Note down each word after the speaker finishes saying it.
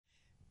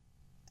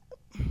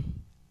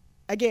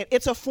again,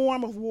 it's a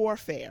form of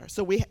warfare.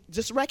 So we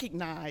just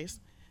recognize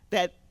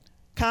that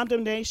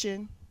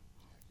condemnation,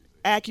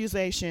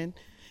 accusation,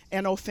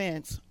 and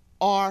offense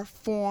are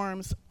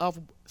forms of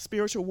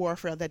spiritual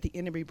warfare that the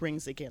enemy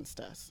brings against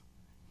us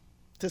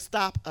to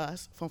stop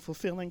us from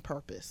fulfilling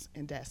purpose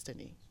and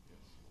destiny.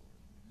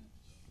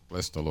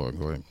 Bless the Lord.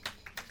 Go ahead.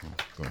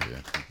 Go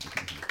ahead.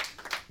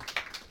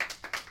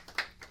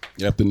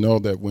 You have to know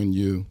that when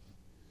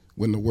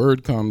the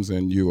word comes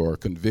and you are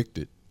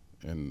convicted,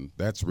 and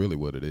that's really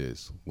what it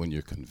is. When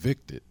you're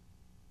convicted,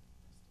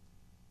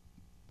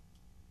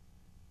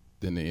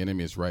 then the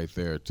enemy is right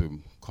there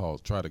to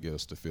try to get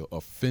us to feel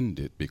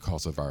offended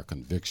because of our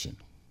conviction.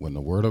 When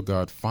the word of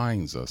God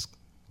finds us,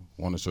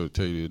 I want to sort of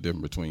tell you the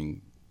difference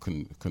between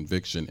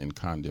conviction and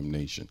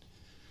condemnation.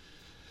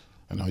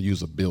 And I'll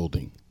use a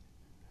building.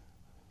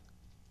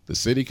 The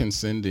city can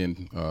send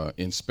in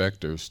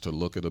inspectors to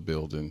look at a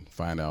building,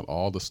 find out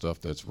all the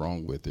stuff that's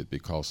wrong with it,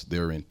 because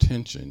their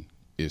intention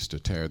is to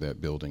tear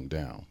that building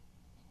down.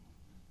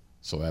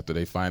 So after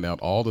they find out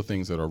all the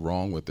things that are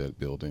wrong with that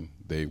building,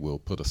 they will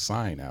put a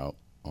sign out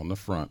on the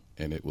front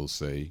and it will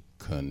say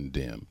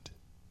condemned.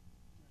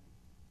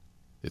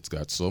 It's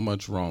got so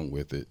much wrong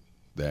with it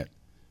that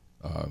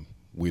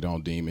we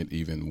don't deem it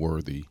even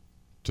worthy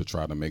to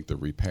try to make the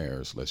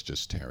repairs. Let's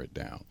just tear it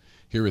down.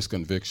 Here is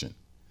conviction.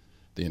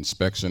 The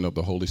inspection of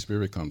the Holy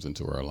Spirit comes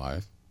into our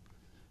life,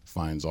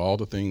 finds all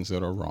the things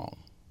that are wrong.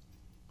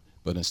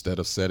 But instead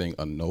of setting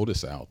a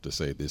notice out to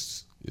say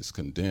this is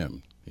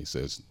condemned, he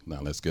says, now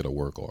let's get a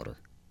work order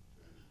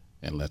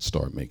and let's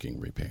start making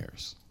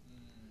repairs.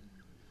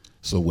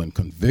 So when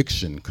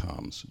conviction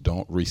comes,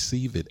 don't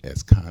receive it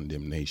as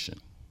condemnation.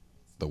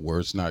 The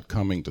word's not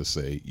coming to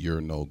say,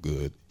 you're no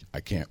good, I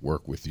can't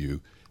work with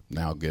you,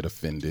 now get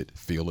offended,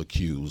 feel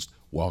accused,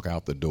 walk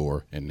out the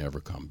door, and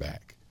never come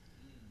back.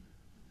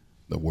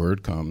 The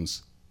word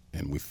comes,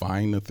 and we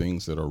find the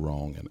things that are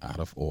wrong and out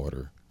of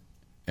order,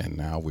 and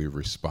now we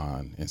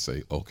respond and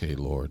say, okay,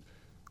 Lord,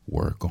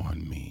 work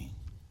on me.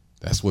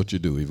 That's what you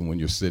do, even when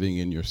you're sitting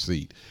in your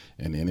seat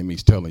and the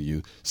enemy's telling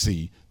you,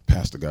 see,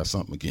 Pastor got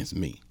something against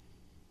me.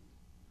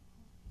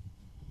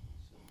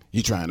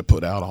 He's trying to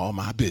put out all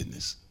my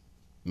business.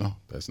 No,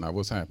 that's not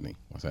what's happening.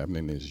 What's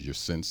happening is you're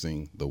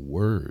sensing the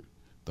word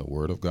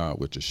of God,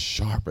 which is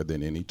sharper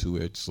than any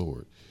two-edged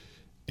sword,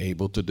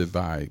 able to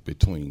divide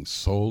between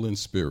soul and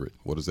spirit.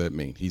 What does that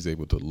mean? He's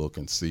able to look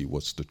and see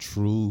what's the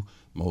true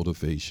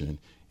motivation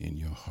in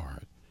your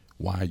heart,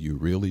 why you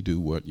really do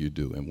what you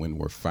do. And when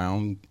we're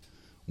found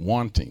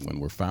wanting, when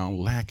we're found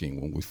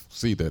lacking, when we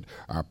see that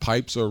our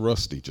pipes are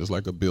rusty, just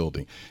like a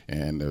building,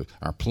 and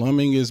our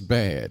plumbing is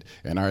bad,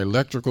 and our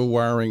electrical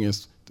wiring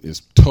is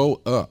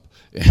towed up,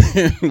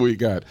 and we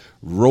got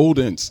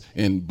rodents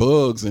and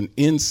bugs and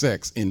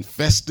insects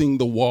infesting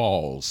the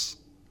walls.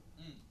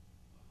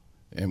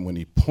 And when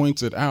he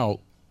points it out,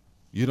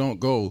 you don't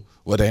go,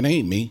 well, that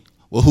ain't me.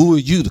 Well, who are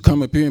you to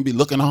come up here and be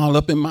looking all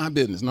up in my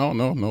business?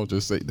 No,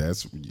 just say,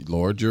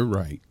 Lord, you're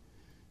right.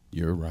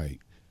 You're right.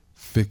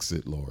 Fix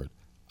it, Lord.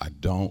 I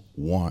don't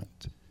want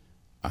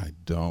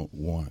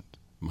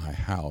my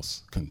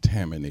house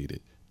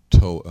contaminated,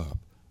 tow up,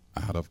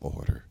 out of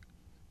order.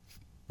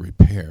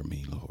 Repair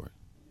me, Lord.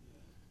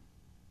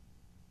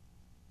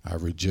 I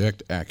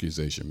reject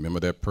accusation.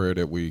 Remember that prayer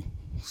that we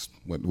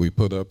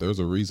put up? There's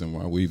a reason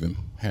why we even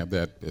have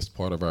that as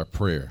part of our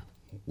prayer.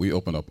 We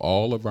open up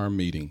all of our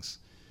meetings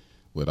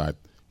with, I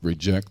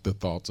reject the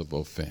thoughts of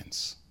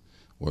offense,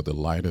 or the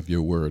light of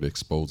your word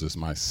exposes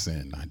my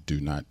sin. I do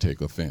not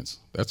take offense.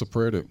 That's a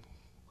prayer that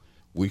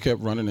we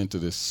kept running into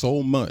this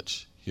so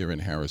much here in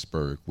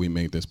Harrisburg. We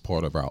made this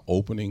part of our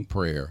opening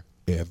prayer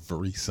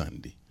every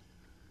Sunday.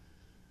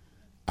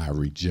 I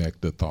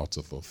reject the thoughts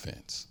of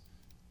offense.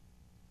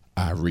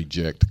 I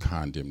reject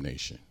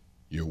condemnation.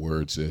 Your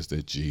word says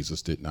that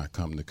Jesus did not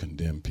come to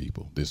condemn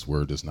people. This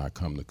word does not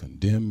come to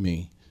condemn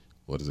me.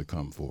 What does it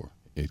come for?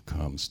 It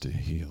comes to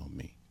heal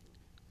me.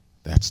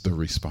 That's the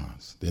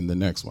response. Then the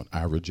next one,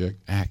 I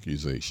reject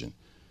accusation.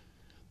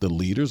 The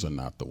leaders are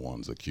not the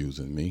ones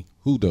accusing me.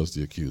 Who does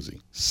the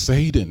accusing?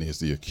 Satan is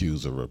the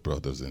accuser of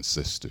brothers and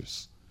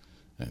sisters.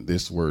 And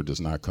this word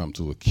does not come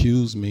to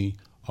accuse me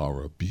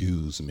or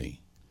abuse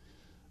me.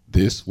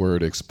 This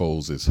word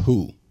exposes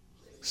who?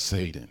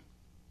 Satan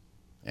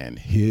and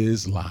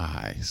his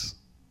lies.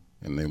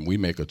 And then we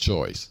make a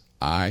choice.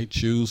 I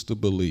choose to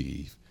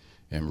believe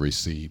and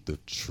receive the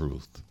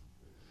truth.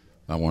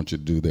 I want you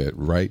to do that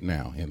right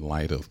now in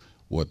light of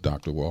what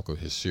Dr. Walker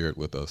has shared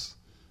with us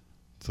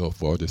so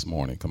far this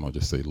morning. Come on,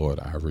 just say, Lord,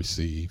 I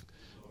receive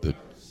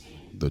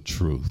the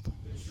truth.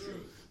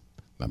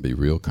 Now be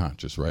real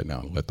conscious right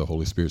now. Let the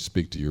Holy Spirit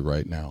speak to you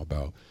right now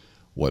about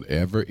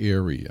whatever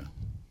area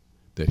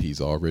that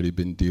he's already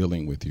been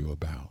dealing with you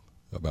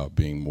about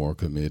being more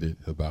committed,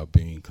 about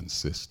being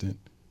consistent.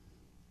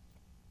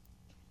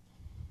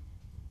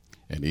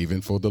 And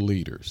even for the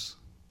leaders,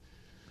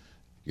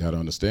 you got to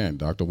understand,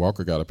 Dr.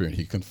 Walker got up here and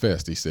he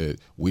confessed. He said,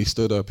 we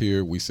stood up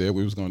here, we said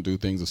we was going to do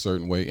things a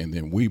certain way, and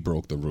then we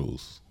broke the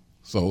rules.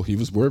 So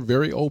we're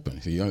very open.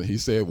 He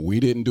said we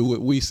didn't do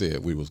what we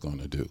said we was going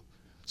to do.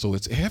 So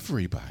it's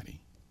everybody.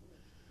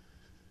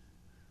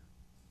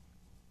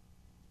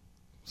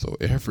 So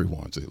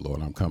everyone say,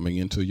 Lord, I'm coming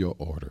into your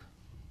order.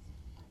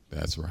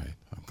 That's right.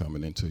 I'm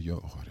coming into your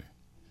order.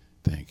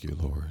 Thank you,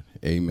 Lord.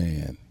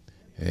 Amen.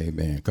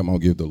 Amen. Come on,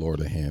 give the Lord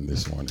a hand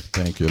this morning.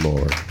 Thank you,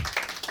 Lord.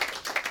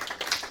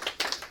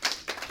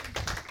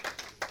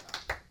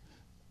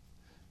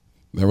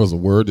 There was a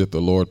word that the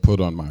Lord put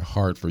on my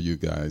heart for you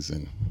guys,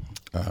 and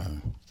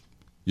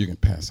you can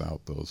pass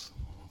out those.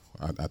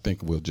 I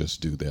think we'll just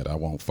do that. I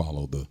won't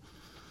follow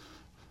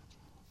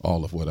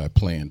all of what I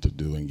plan to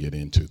do and get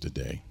into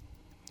today.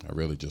 I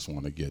really just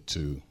want to get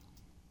to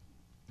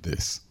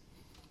this.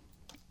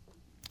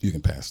 You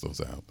can pass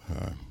those out.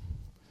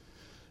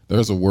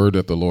 There's a word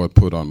that the Lord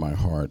put on my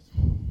heart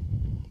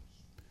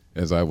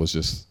as I was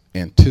just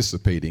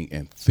anticipating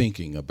and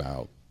thinking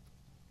about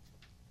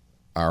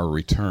our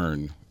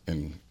return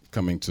and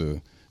coming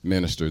to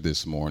minister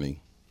this morning.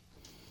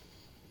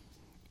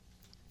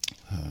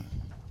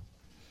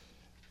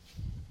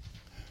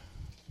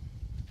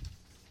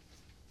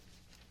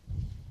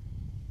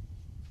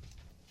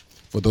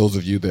 For those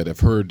of you that have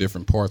heard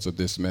different parts of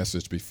this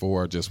message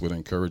before, I just would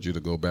encourage you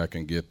to go back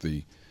and get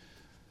the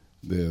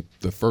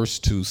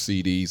first two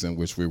CDs in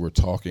which we were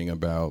talking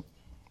about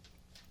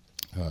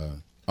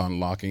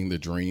unlocking the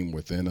dream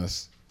within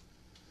us.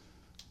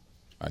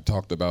 I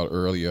talked about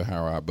earlier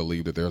how I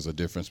believe that there's a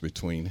difference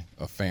between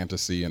a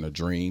fantasy and a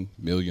dream.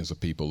 Millions of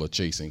people are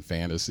chasing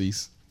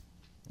fantasies,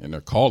 and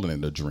they're calling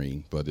it a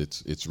dream, but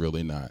it's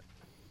really not.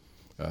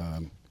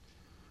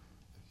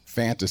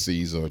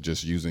 Fantasies are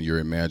just using your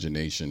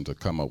imagination to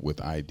come up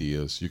with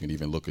ideas. You can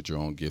even look at your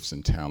own gifts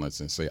and talents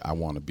and say, I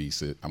want to be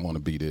this, I want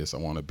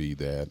to be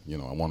that,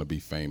 I want to be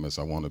famous,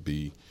 I want to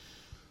be,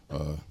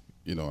 I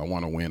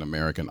want to win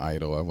American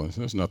Idol.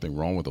 There's nothing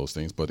wrong with those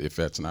things, but if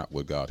that's not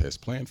what God has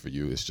planned for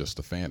you, it's just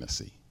a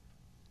fantasy.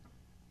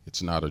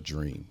 It's not a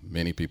dream.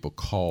 Many people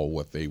call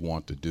what they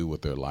want to do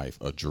with their life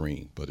a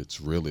dream, but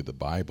it's really, the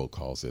Bible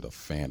calls it a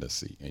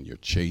fantasy, and you're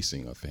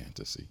chasing a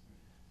fantasy,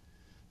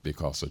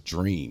 because a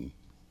dream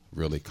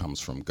really comes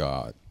from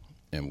God.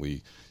 And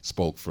we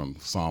spoke from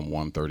Psalm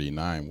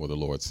 139, where the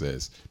Lord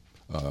says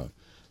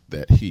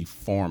that he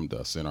formed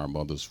us in our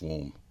mother's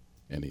womb,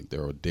 and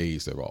there are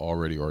days that were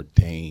already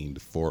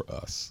ordained for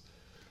us.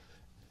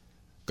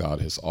 God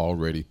has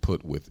already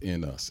put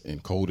within us,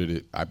 encoded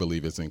it, I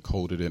believe it's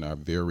encoded in our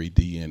very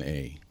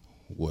DNA,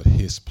 what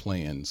his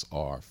plans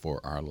are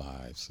for our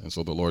lives. And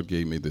so the Lord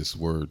gave me this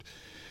word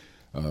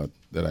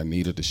that I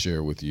needed to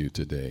share with you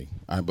today.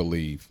 I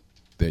believe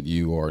that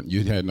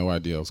you had no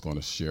idea I was going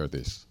to share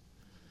this.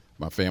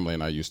 My family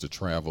and I used to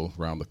travel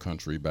around the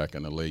country back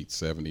in the late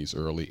 70s,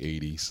 early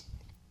 80s,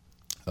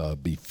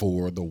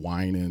 before the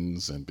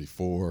Winans and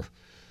before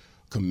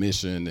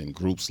Commission and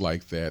groups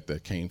like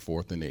that came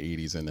forth in the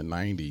 80s and the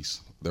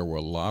 90s. There were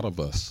a lot of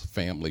us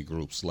family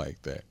groups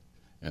like that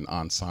and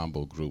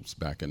ensemble groups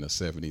back in the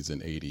 70s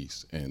and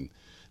 80s. And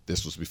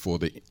this was before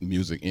the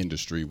music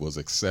industry was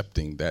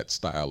accepting that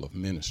style of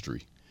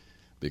ministry,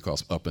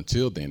 because up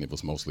until then it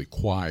was mostly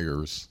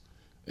choirs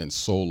and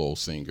solo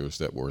singers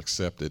that were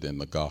accepted in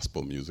the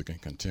gospel music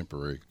and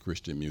contemporary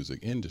Christian music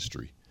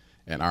industry.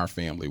 And our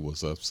family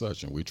was of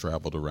such, and we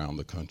traveled around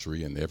the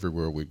country, and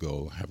everywhere we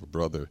go, I have a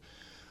brother,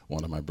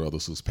 one of my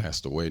brothers who's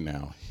passed away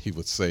now, he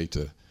would say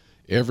to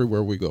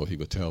everywhere we go, he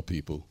would tell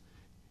people,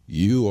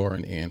 you are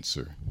an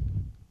answer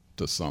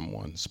to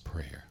someone's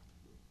prayer.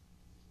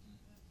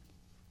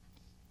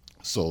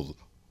 So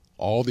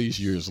all these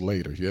years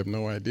later, you have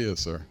no idea,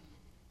 sir,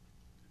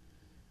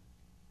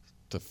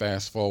 to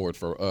fast forward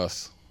for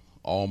us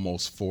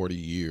almost 40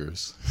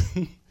 years,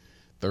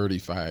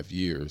 35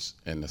 years,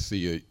 and to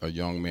see a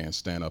young man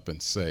stand up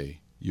and say,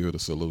 you're the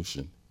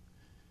solution.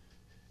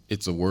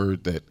 It's a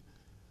word that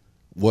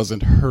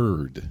wasn't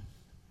heard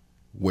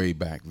way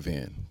back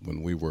then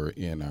when we were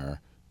in our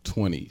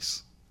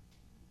 20s.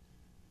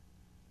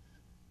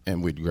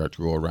 And we'd got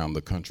to go around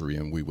the country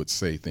and we would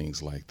say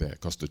things like that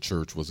because the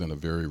church was in a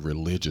very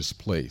religious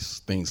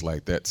place. Things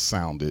like that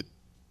sounded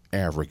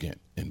arrogant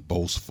and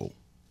boastful,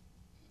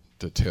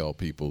 to tell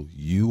people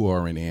you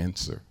are an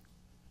answer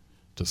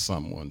to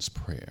someone's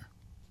prayer.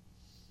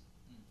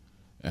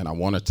 And I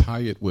want to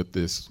tie it with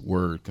this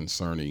word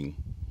concerning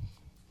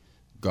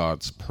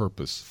God's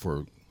purpose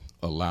for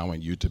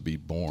allowing you to be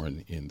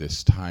born in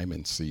this time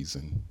and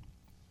season.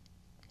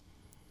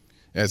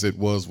 As it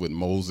was with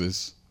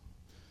Moses,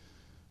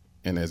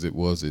 and as it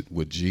was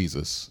with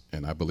Jesus,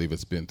 and I believe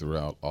it's been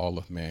throughout all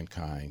of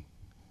mankind,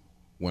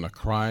 when a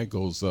cry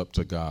goes up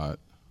to God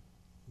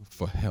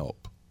for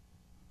help,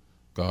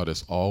 God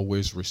has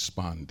always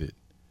responded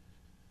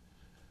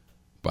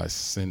by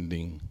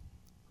sending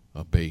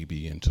a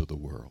baby into the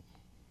world.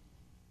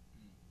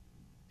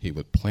 He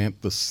would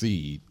plant the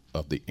seed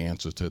of the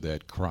answer to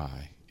that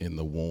cry in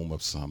the womb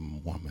of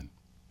some woman.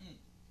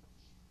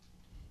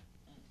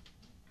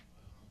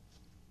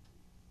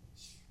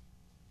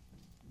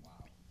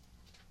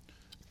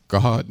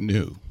 God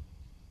knew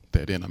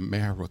that in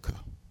America,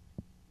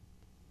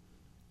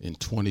 in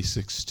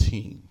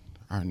 2016,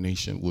 our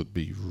nation would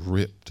be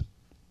ripped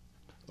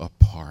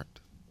apart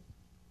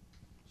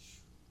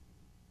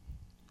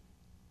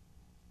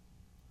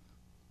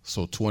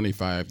So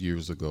 25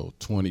 years ago,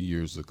 20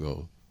 years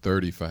ago,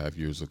 35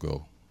 years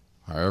ago,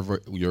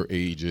 however your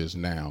age is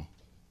now,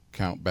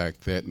 count back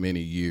that many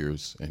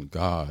years, and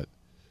God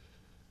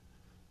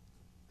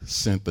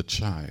sent the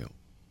child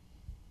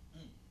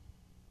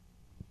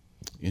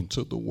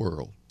into the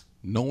world,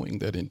 knowing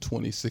that in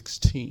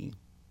 2016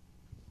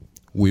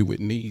 we would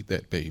need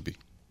that baby.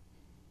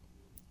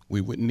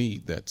 We would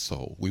need that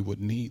soul. We would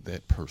need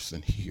that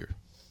person here,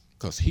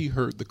 because he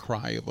heard the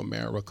cry of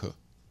America.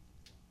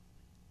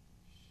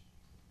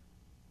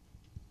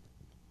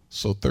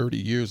 So 30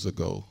 years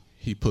ago,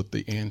 he put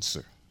the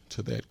answer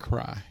to that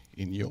cry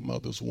in your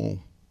mother's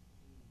womb.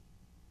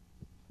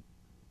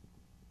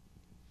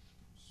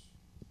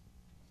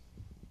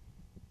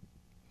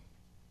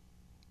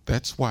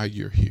 That's why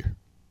you're here.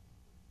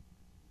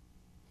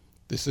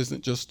 This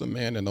isn't just a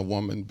man and a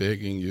woman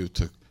begging you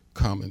to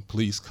come and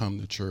please come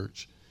to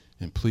church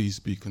and please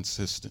be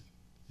consistent.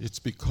 It's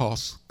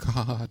because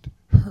God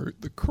heard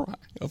the cry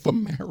of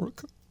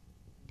America.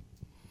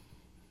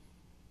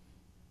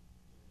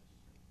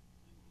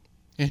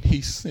 And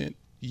he sent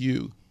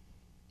you,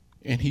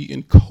 and he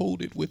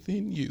encoded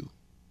within you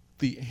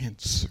the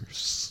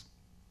answers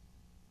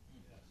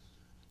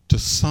to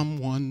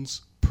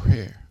someone's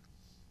prayer.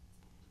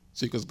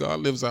 See, because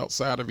God lives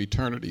outside of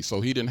eternity, so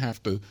he didn't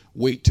have to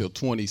wait till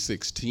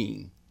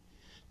 2016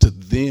 to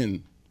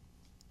then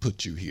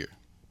put you here.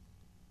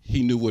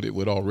 He knew what it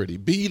would already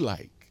be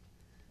like.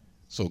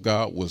 So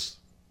God was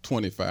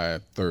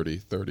 25, 30,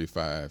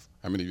 35.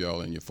 How many of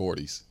y'all in your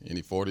 40s?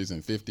 Any 40s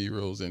and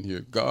 50-year-olds in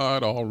here?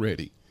 God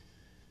already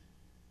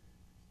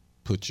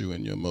put you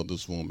in your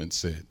mother's womb and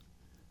said,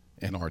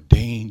 and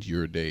ordained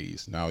your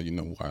days. Now you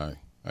know why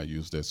I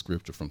use that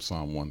scripture from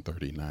Psalm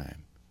 139.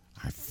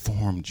 I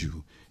formed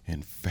you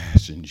and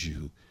fashioned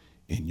you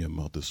in your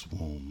mother's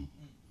womb.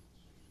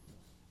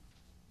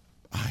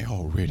 I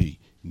already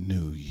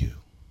knew you.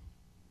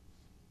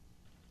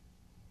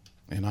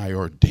 And I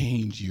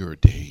ordained your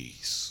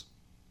days.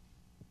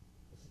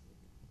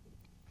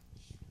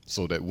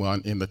 So that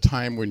when, in the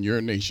time when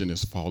your nation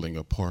is falling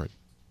apart,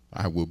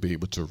 I will be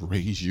able to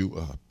raise you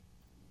up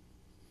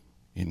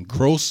in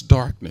gross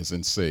darkness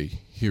and say,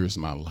 here's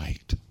my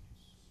light.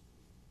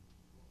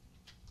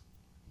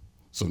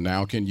 So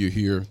now can you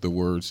hear the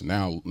words?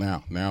 Now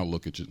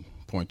look at you,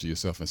 point to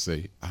yourself and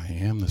say, I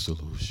am the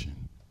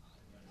solution.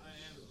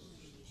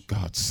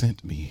 God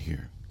sent me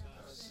here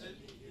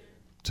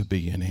to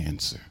be an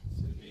answer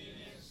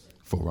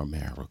for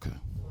America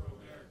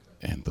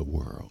and the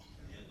world.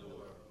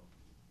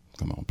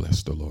 Come on,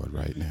 bless the Lord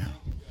right now.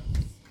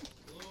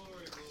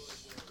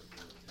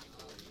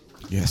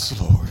 Yes,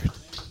 Lord.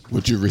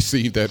 Would you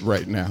receive that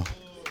right now?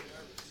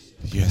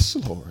 Yes,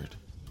 Lord.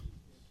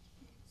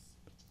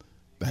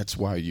 That's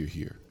why you're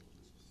here.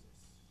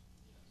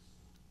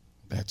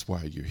 That's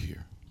why you're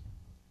here.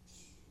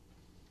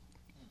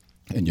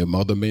 And your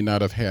mother may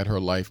not have had her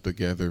life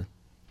together,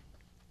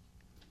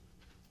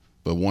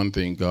 but one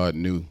thing God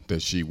knew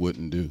that she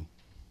wouldn't do.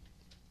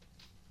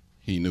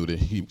 He knew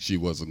that she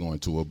wasn't going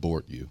to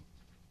abort you.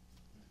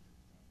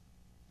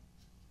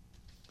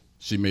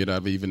 She may not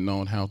have even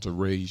known how to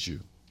raise you,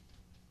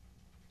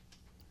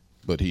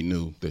 but he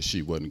knew that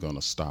she wasn't going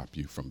to stop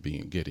you from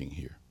getting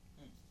here.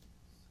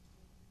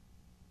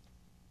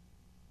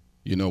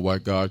 You know why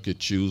God could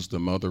choose the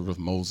mother of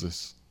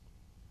Moses?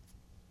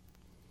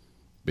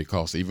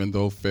 Because even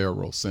though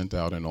Pharaoh sent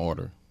out an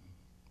order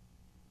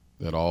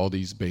that all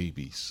these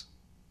babies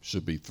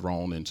should be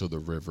thrown into the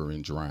river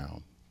and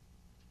drowned,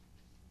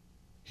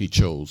 he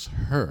chose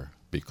her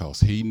because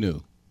he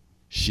knew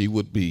she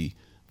would be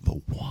the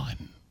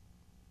one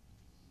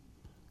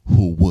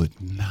who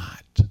would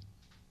not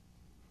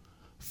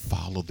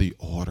follow the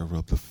order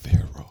of the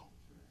Pharaoh.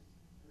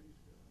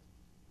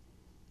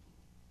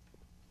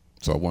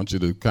 So I want you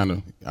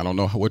to I don't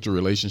know what your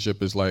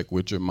relationship is like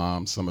with your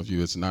mom. Some of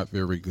you, it's not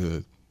very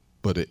good,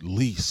 but at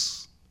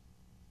least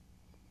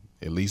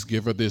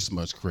give her this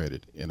much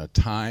credit. In a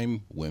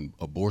time when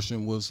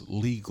abortion was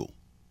legal,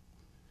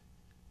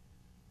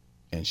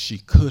 and she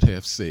could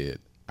have said,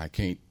 I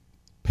can't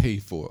pay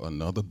for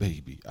another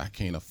baby. I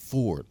can't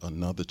afford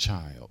another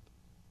child.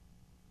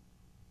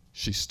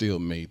 She still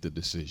made the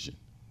decision.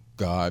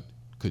 God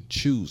could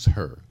choose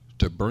her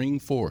to bring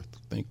forth.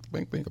 Think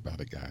about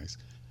it, guys.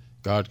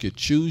 God could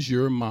choose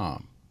your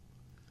mom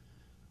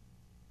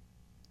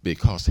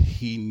because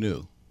he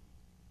knew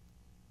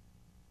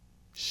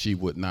she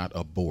would not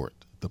abort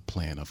the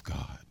plan of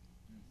God.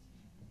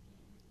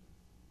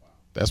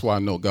 That's why I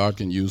know God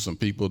can use some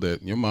people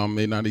that your mom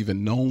may not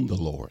even known the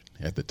Lord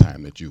at the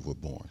time that you were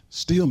born.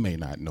 Still may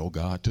not know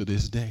God to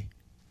this day,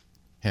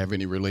 have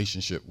any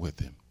relationship with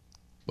him.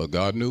 But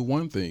God knew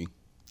one thing,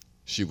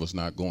 she was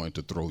not going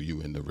to throw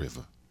you in the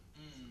river.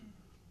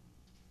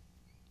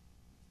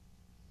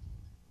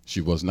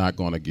 She was not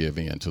going to give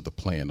in to the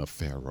plan of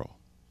Pharaoh.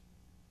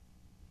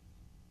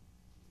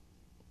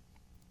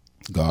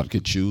 God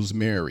could choose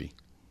Mary,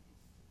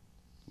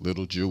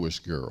 little Jewish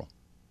girl,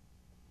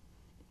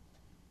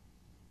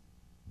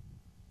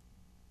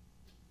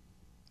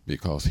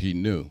 because he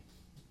knew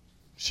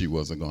she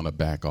wasn't going to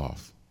back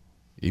off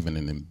even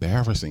an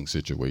embarrassing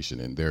situation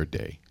in their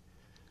day.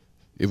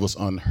 It was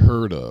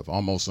unheard of,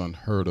 almost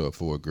unheard of,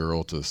 for a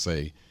girl to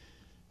say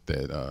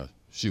that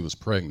she was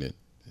pregnant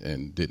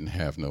and didn't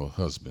have no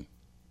husband.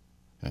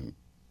 And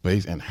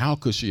how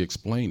could she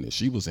explain this?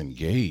 She was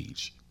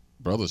engaged.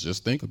 Brothers,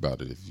 just think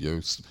about it.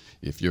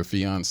 If your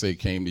fiance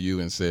came to you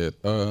and said,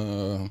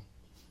 I'm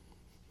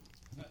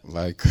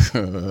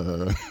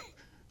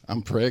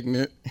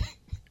pregnant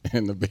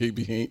and the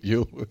baby ain't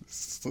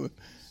yours,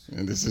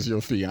 and this is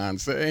your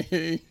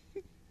fiance.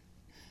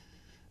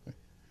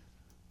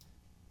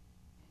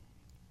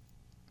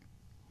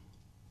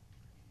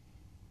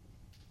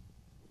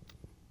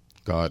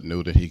 God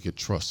knew that he could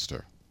trust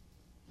her,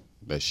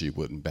 that she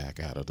wouldn't back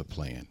out of the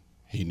plan.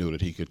 He knew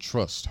that he could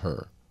trust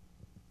her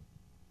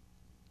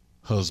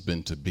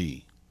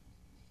husband-to-be,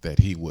 that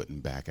he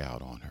wouldn't back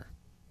out on her.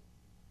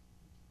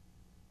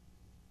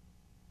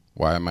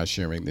 Why am I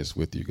sharing this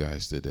with you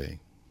guys today?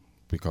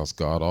 Because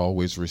God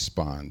always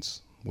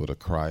responds with a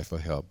cry for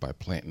help by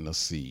planting a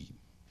seed.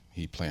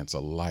 He plants a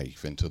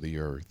life into the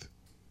earth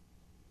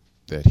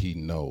that he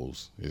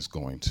knows is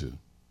going to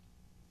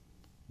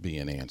be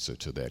an answer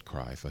to that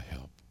cry for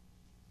help.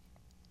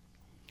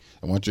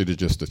 I want you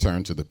to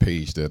turn to the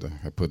page that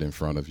I put in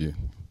front of you.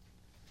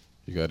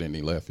 You got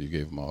any left? You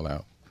gave them all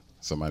out.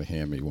 Somebody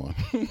hand me one.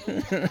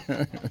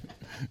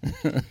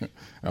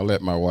 I'll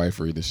let my wife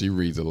read it. She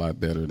reads a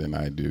lot better than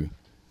I do.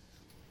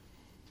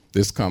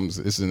 This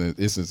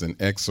is an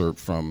excerpt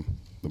from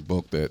the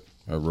book that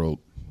I wrote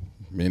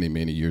many,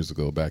 many years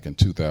ago, back in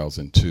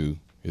 2002.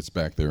 It's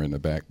back there in the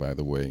back, by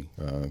the way,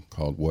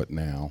 called What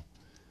Now?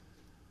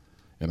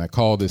 And I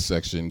call this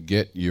section,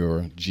 Get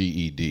Your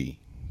GED,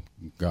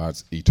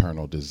 God's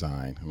Eternal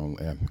Design. I'm going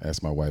to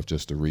ask my wife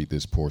just to read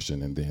this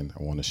portion, and then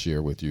I want to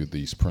share with you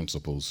these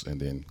principles and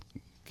then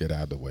get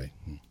out of the way.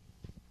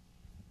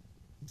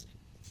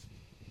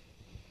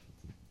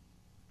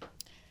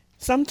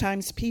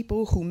 Sometimes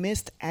people who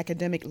missed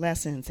academic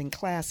lessons in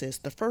classes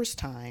the first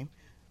time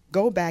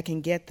go back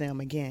and get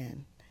them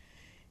again.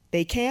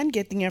 They can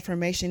get the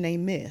information they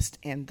missed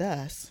and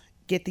thus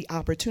get the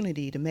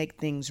opportunity to make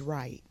things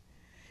right.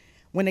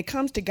 When it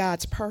comes to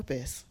God's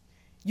purpose,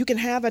 you can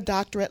have a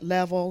doctorate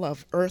level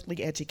of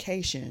earthly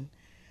education,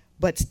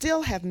 but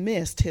still have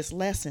missed his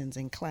lessons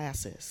in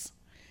classes.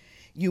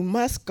 You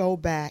must go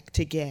back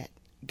to get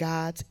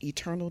God's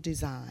Eternal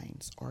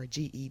Designs, or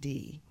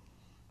GED.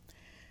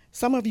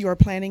 Some of you are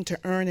planning to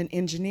earn an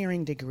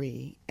engineering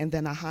degree and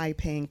then a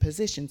high-paying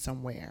position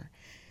somewhere,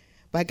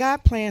 but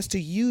God plans to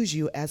use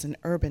you as an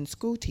urban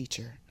school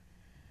teacher.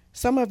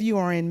 Some of you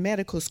are in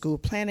medical school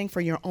planning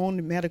for your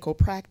own medical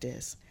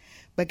practice,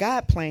 but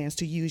God plans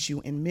to use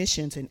you in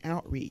missions and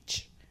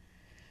outreach.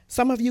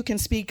 Some of you can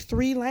speak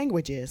 3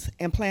 languages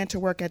and plan to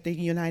work at the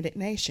United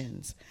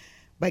Nations,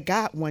 but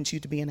God wants you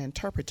to be an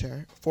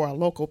interpreter for a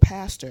local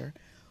pastor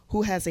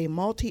who has a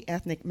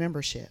multi-ethnic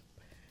membership.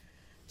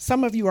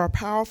 Some of you are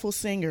powerful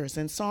singers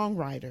and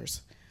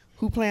songwriters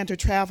who plan to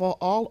travel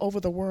all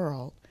over the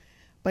world,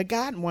 but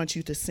God wants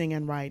you to sing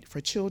and write for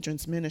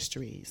children's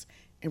ministries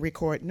and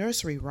record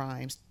nursery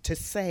rhymes to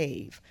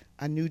save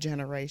a new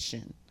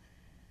generation.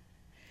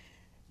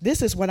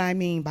 This is what I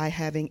mean by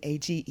having a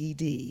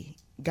GED,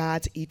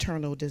 God's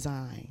Eternal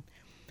Design.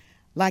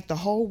 Like the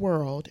whole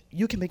world,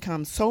 you can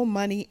become so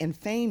money and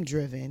fame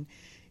driven,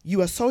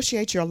 you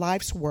associate your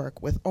life's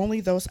work with only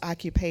those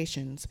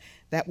occupations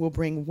that will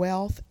bring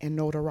wealth and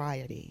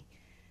notoriety.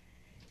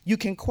 You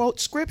can quote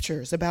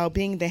scriptures about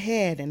being the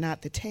head and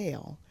not the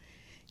tail.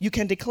 You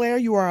can declare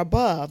you are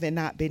above and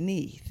not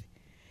beneath.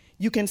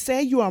 You can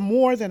say you are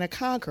more than a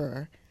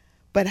conqueror,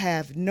 but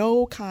have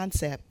no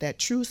concept that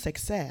true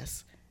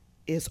success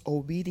is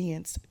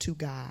obedience to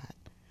God.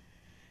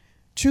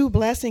 True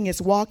blessing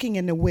is walking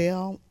in the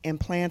will and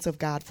plans of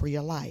God for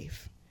your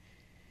life.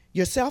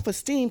 Your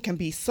self-esteem can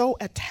be so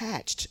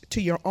attached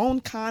to your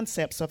own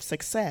concepts of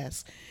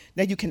success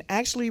that you can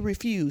actually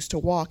refuse to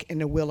walk in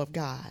the will of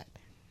God.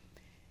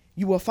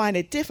 You will find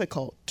it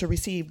difficult to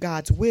receive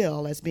God's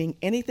will as being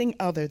anything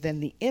other than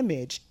the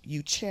image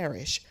you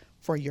cherish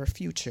for your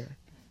future.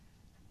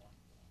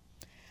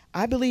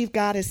 I believe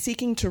God is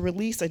seeking to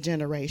release a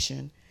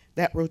generation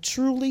that will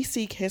truly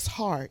seek his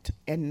heart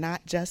and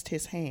not just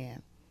his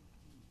hand.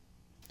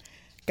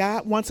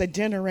 God wants a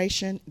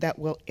generation that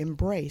will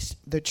embrace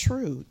the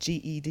true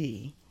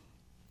GED.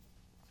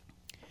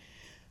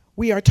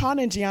 We are taught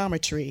in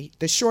geometry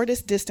the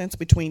shortest distance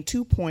between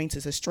 2 points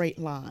is a straight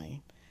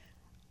line.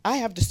 I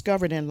have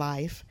discovered in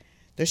life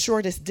the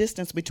shortest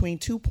distance between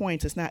 2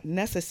 points is not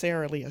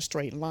necessarily a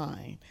straight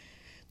line.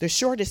 The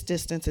shortest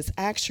distance is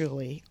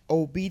actually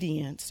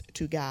obedience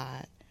to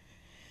God.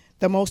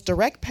 The most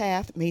direct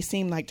path may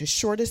seem like the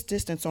shortest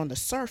distance on the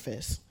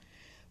surface,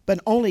 but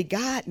only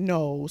God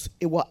knows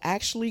it will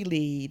actually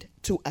lead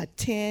to a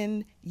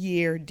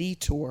 10-year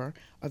detour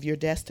of your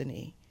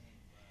destiny.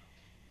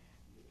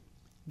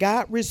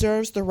 God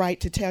reserves the right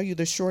to tell you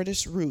the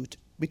shortest route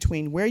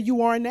between where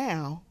you are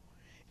now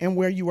and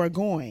where you are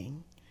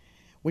going,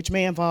 which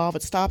may involve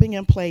stopping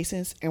in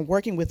places and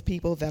working with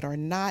people that are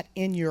not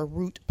in your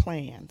route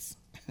plans.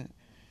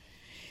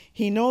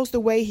 He knows the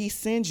way he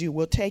sends you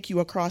will take you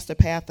across the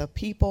path of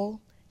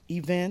people,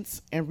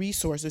 events, and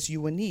resources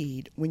you will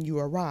need when you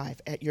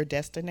arrive at your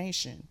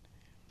destination.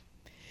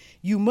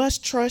 You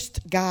must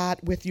trust God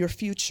with your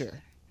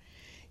future.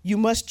 You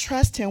must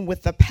trust him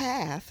with the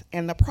path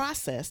and the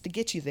process to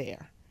get you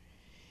there.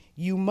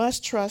 You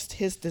must trust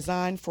his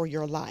design for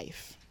your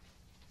life.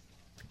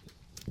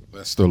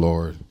 Bless the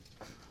Lord.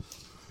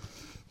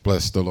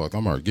 Bless the Lord.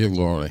 Come on, give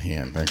Lord a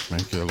hand.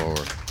 Thank you,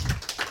 Lord.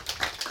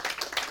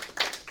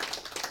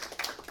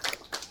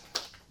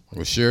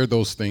 We share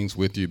those things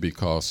with you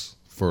because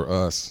for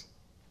us,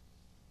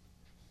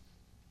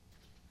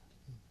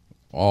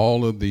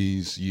 all of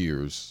these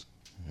years,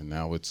 and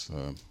now it's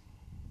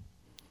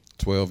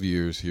 12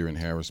 years here in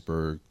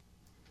Harrisburg,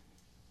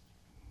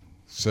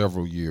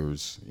 several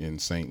years in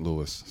St.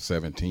 Louis,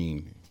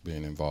 17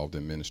 being involved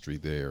in ministry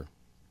there.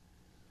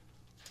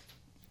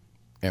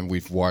 And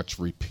we've watched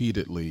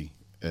repeatedly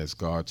as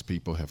God's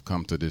people have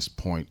come to this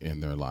point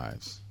in their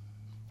lives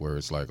where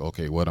it's like,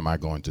 okay, what am I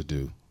going to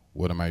do?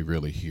 What am I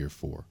really here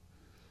for?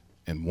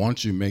 And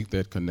once you make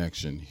that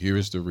connection,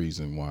 here's the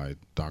reason why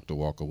Dr.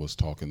 Walker was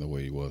talking the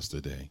way he was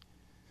today.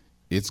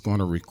 It's going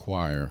to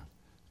require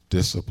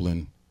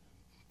discipline,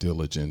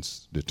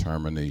 diligence,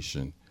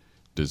 determination,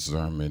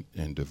 discernment,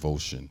 and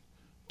devotion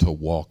to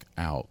walk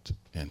out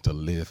and to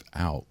live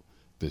out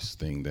this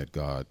thing that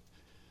God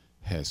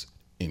has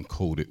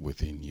encoded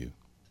within you.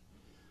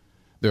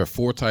 There are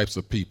 4 types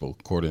of people,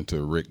 according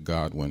to Rick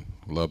Godwin.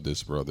 Love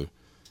this brother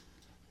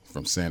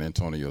from San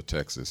Antonio,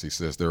 Texas. He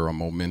says there are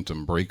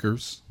momentum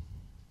breakers,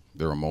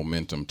 there are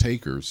momentum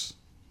takers,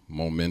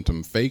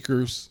 momentum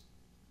fakers,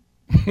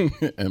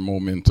 and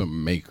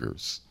momentum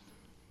makers.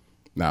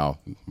 Now,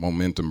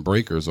 momentum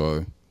breakers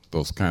are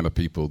those kind of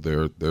people.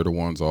 They're the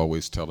ones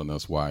always telling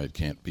us why it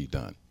can't be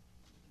done.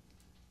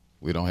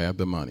 We don't have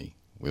the money.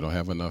 We don't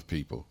have enough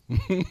people.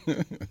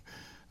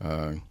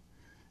 And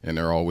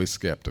they're always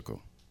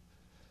skeptical.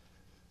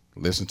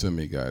 Listen to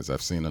me, guys.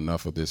 I've seen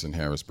enough of this in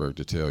Harrisburg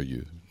to tell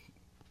you,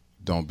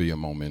 don't be a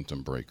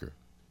momentum breaker.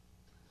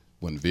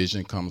 When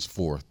vision comes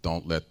forth,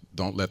 don't let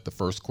the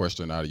first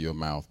question out of your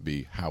mouth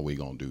be, how we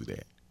going to do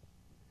that?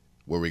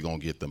 Where we going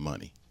to get the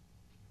money?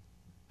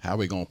 How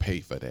we going to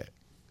pay for that?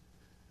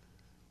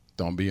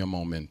 Don't be a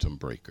momentum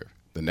breaker.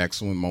 The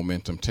next one,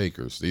 momentum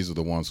takers. These are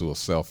the ones who are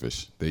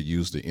selfish. They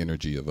use the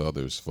energy of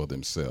others for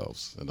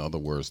themselves. In other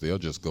words, they'll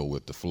just go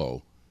with the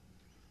flow.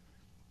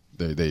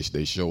 They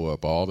show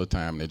up all the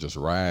time. They just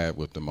ride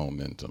with the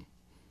momentum.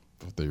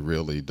 But they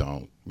really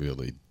don't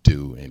really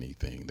do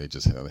anything. They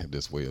just have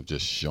this way of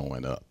just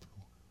showing up.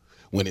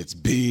 When it's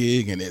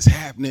big and it's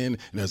happening and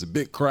there's a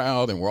big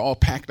crowd and we're all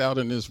packed out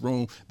in this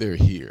room, they're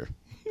here.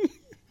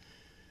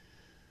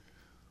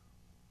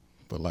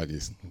 But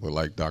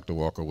like Dr.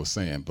 Walker was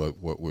saying, but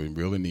what we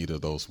really need are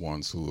those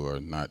ones who are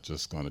not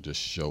just going to just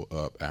show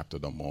up after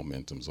the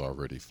momentum's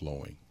already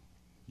flowing.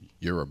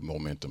 You're a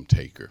momentum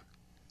taker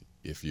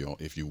if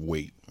you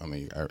wait. I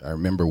mean, I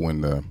remember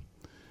when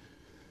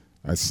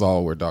I saw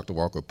where Dr.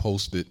 Walker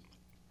posted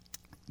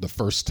the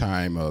first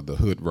time the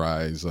Hood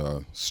Rise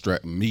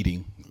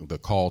meeting, the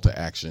call to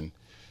action,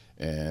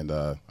 and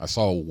I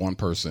saw one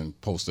person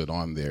posted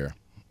on there.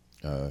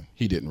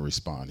 He didn't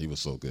respond. He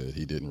was so good.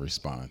 He didn't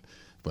respond.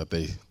 But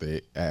they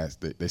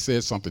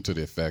said something to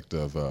the effect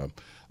of,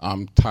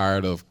 I'm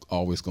tired of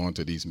always going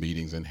to these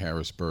meetings in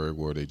Harrisburg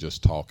where they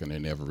just talk and they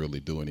never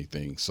really do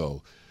anything.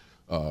 So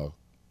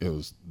it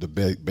was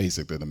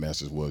basically the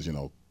message was,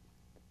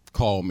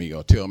 call me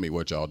or tell me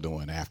what y'all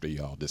doing after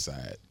y'all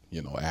decide.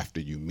 After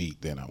you meet,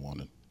 then I want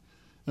to.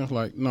 And I was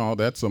like, no,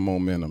 that's a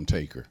momentum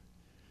taker.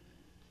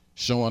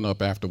 Showing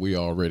up after we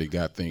already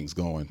got things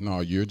going. No,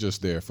 you're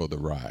just there for the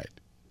ride.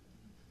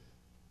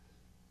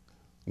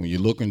 When you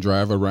look and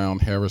drive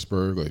around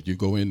Harrisburg, or you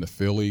go into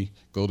Philly,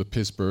 go to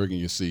Pittsburgh, and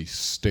you see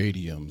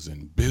stadiums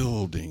and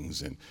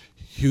buildings and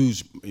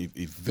huge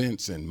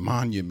events and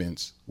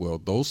monuments, well,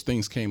 those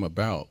things came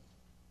about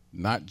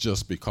not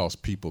just because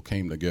people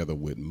came together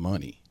with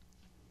money.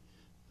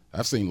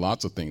 I've seen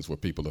lots of things where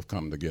people have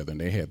come together and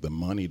they had the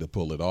money to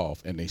pull it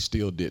off, and they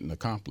still didn't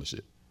accomplish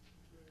it.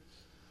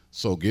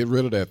 So get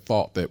rid of that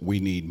thought that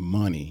we need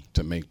money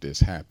to make this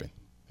happen.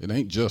 It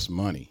ain't just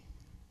money.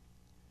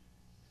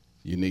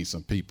 You need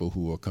some people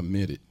who are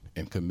committed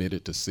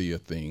to see a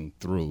thing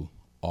through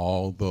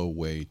all the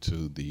way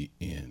to the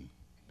end.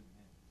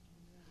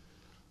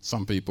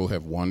 Some people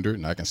have wondered,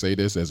 and I can say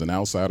this as an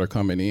outsider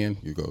coming in,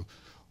 you go,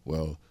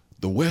 well,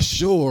 the West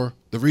Shore,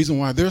 the reason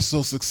why they're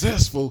so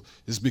successful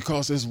is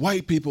because there's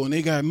white people and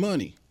they got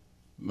money.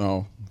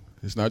 No,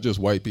 it's not just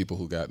white people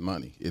who got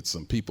money. It's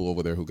some people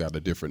over there who got a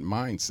different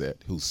mindset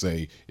who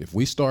say, if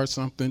we start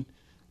something,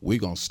 we're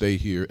going to stay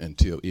here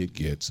until it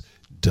gets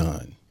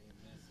done.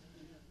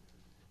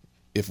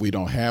 If we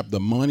don't have the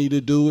money to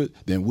do it,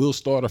 then we'll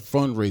start a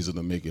fundraiser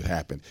to make it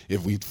happen.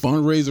 If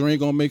fundraiser ain't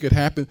going to make it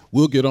happen,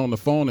 we'll get on the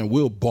phone and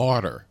we'll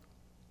barter.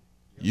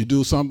 You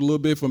do something a little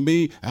bit for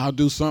me, I'll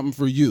do something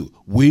for you.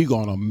 We're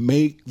going to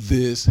make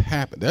this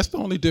happen. That's the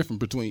only difference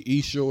between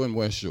East Shore and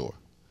West Shore.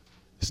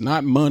 It's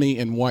not money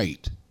and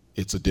white.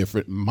 It's a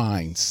different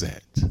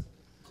mindset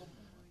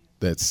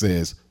that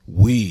says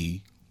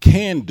we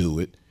can do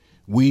it.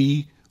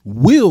 We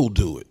will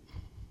do it.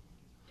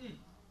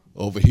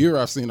 Over here,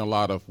 I've seen a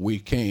lot of we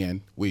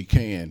can.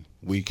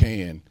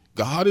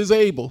 God is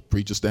able.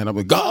 Preachers stand up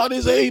and God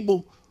is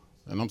able.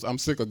 And I'm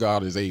sick of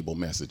God is able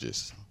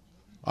messages.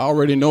 I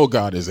already know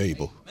God is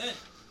able. Amen.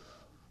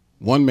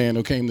 One man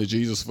who came to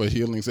Jesus for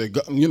healing said,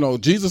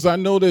 Jesus, I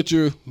know that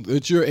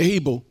you're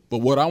able, but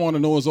what I want to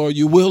know is, are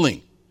you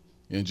willing?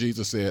 And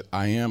Jesus said,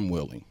 I am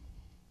willing.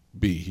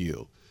 Be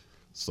healed.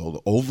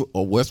 So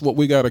that's what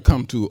we got to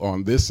come to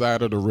on this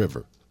side of the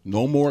river.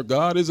 No more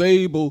God is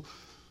able.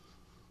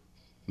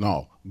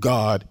 No,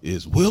 God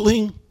is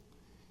willing,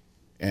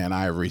 and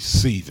I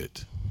receive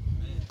it.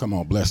 Amen. Come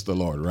on, bless the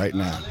Lord right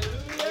now. Hallelujah.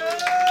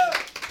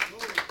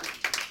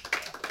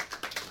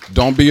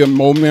 Don't be a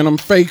momentum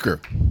faker.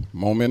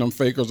 Momentum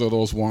fakers are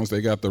those ones,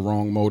 they got the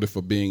wrong motive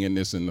for being in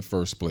this in the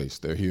first place.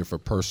 They're here for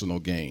personal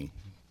gain.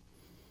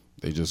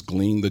 They just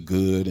glean the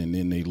good and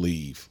then they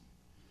leave.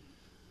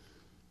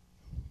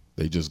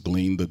 They just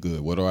glean the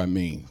good. What do I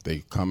mean? They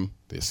come,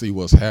 they see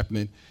what's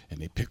happening, and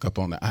they pick up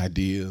on the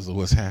ideas of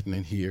what's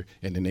happening here,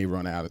 and then they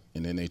run out,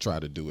 and then they try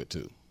to do it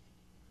too.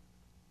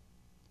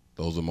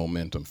 Those are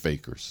momentum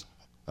fakers.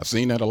 I've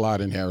seen that a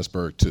lot in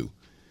Harrisburg too.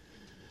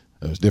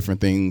 There's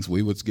different things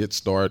we would get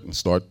start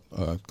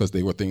because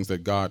they were things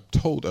that God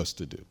told us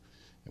to do.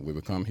 And we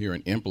would come here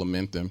and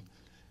implement them,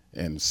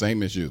 and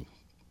same as you.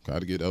 Try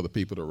to get other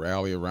people to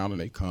rally around, and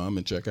they come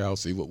and check out,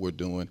 see what we're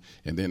doing,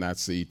 and then I'd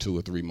see 2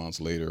 or 3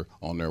 months later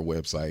on their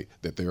website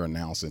that they're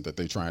announcing that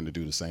they're trying to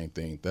do the same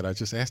thing that I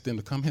just asked them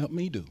to come help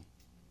me do.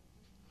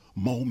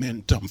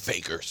 Momentum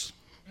fakers.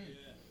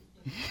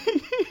 Yeah.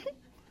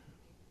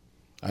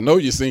 I know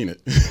you've seen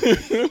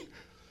it.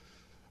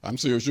 I'm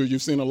sure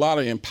you've seen a lot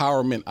of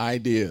empowerment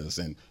ideas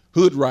and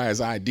hood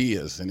rise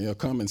ideas, and they'll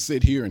come and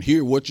sit here and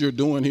hear what you're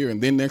doing here,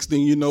 and then next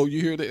thing you know,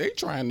 you hear that they're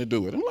trying to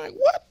do it. I'm like,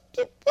 what?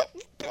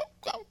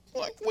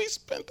 Like, we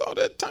spent all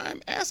that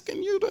time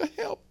asking you to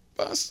help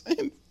us.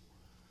 And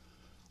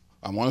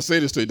I want to say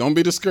this to you. Don't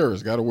be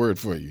discouraged. Got a word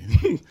for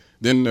you.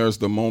 Then there's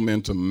the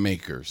momentum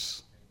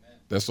makers. Amen.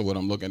 That's what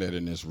I'm looking at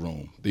in this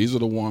room. These are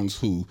the ones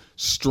who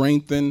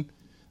strengthen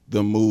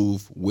the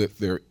move with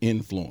their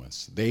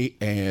influence. They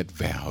add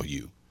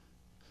value.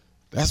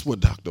 That's what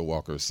Dr.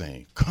 Walker is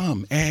saying.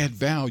 Come, add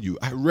value.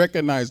 I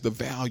recognize the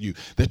value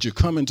that you're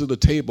coming to the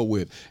table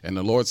with. And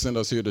the Lord sent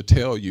us here to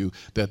tell you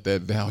that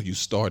that value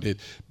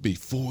started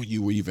before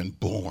you were even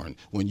born.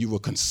 When you were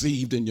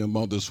conceived in your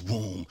mother's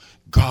womb,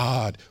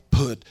 God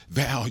put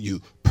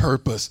value,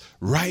 purpose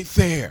right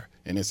there.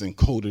 And it's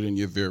encoded in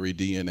your very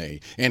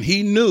DNA. And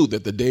he knew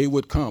that the day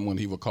would come when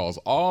he would cause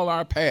all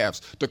our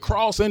paths to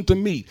cross and to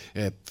meet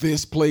at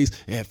this place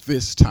at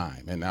this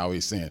time. And now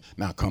he's saying,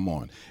 now come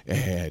on,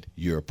 add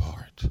your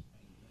part. Amen.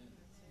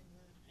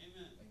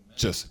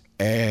 Just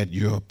add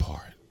your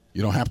part.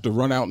 You don't have to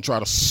run out and try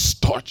to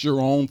start your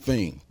own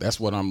thing.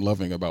 That's what I'm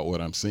loving about what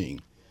I'm seeing.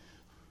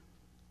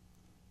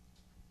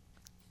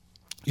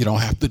 You don't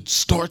have to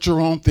start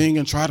your own thing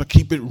and try to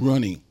keep it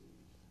running.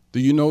 Do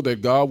you know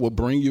that God will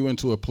bring you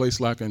into a place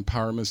like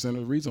Empowerment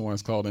Center? The reason why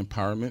it's called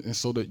empowerment is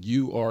so that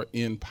you are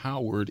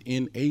empowered,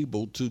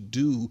 enabled to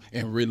do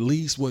and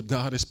release what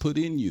God has put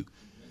in you.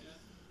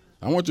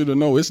 I want you to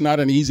know it's not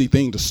an easy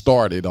thing to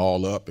start it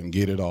all up and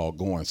get it all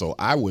going. So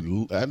I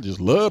just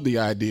love the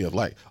idea of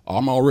like,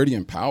 I'm already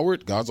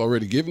empowered. God's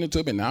already given it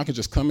to me. Now I can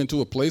just come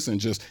into a place and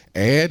just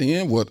add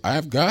in what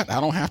I've got.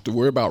 I don't have to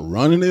worry about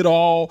running it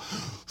all,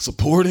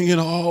 supporting it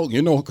all,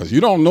 because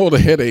you don't know the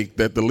headache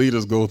that the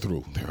leaders go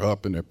through. They're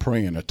up and they're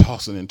praying, they're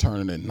tossing and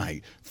turning at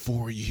night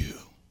for you.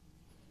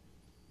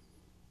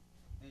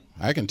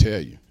 I can tell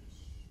you.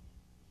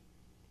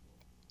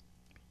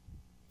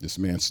 This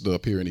man stood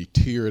up here and he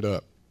teared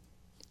up,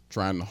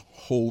 trying to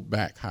hold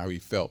back how he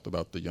felt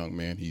about the young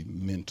man he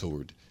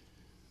mentored,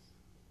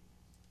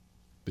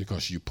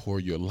 because you pour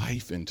your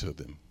life into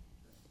them.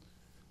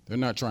 They're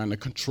not trying to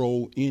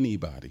control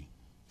anybody.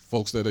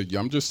 Folks that are,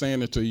 I'm just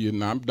saying it to you,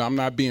 and I'm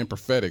not being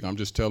prophetic. I'm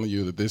just telling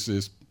you that this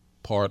is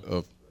how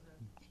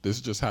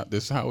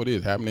it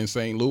is. Happened in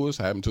St. Louis,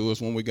 happened to us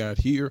when we got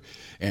here,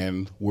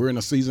 and we're in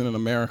a season in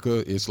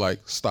America, it's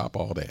like, stop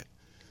all that.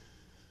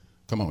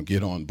 Come on,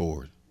 get on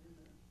board.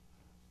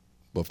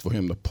 But for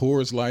him to pour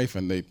his life,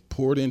 and they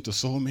poured into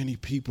so many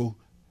people.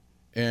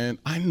 And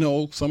I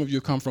know some of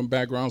you come from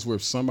backgrounds where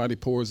if somebody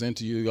pours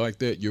into you like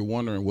that, you're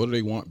wondering, what do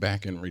they want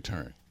back in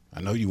return?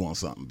 I know you want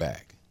something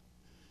back.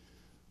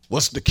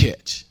 What's the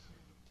catch?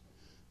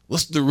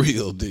 What's the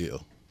real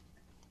deal?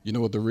 You know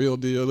what the real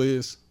deal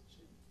is?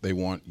 They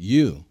want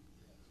you.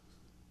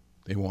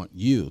 They want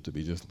you to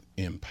be just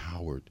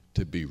empowered,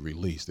 to be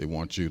released. They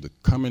want you to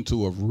come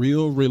into a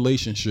real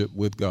relationship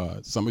with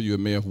God. Some of you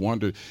may have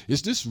wondered,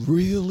 is this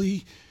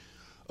really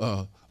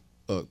the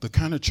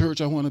kind of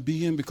church I want to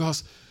be in?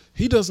 Because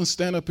he doesn't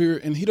stand up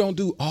here and he don't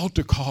do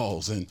altar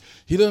calls, and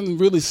he doesn't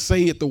really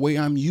say it the way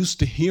I'm used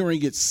to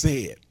hearing it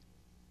said.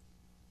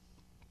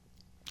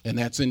 And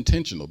that's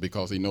intentional,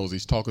 because he knows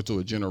he's talking to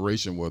a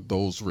generation where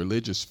those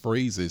religious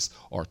phrases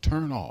are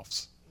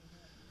turnoffs.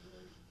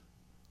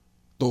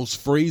 those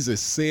phrases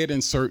said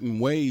in certain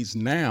ways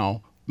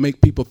now make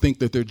people think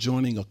that they're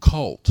joining a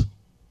cult.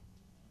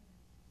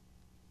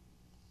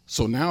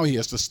 So now he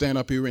has to stand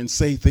up here and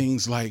say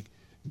things like,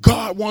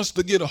 God wants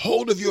to get a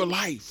hold of your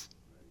life.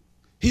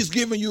 He's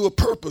given you a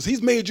purpose.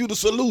 He's made you the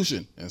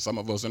solution. And some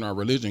of us in our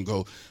religion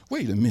go,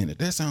 wait a minute,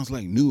 that sounds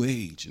like New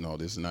Age. No,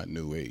 this is not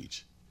New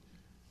Age.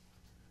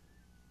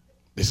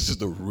 This is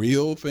the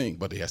real thing,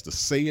 but he has to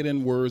say it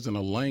in words in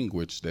a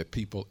language that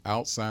people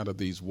outside of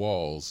these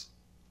walls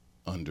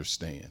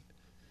understand.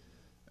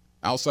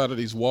 Outside of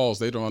these walls,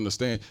 they don't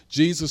understand.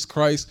 Jesus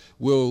Christ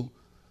will,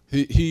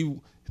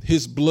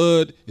 his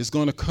blood is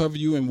going to cover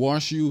you and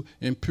wash you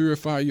and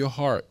purify your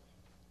heart.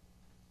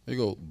 They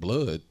go,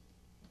 blood?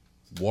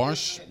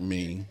 Wash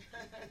me?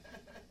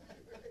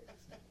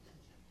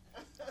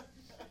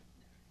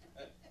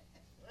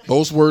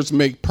 Those words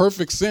make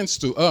perfect sense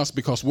to us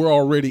because we're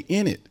already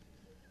in it.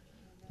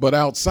 But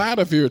outside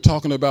of here,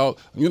 talking about,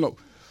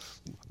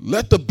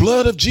 let the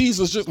blood of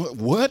Jesus just,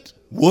 what?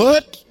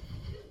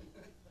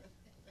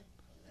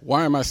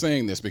 Why am I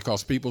saying this?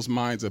 Because people's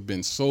minds have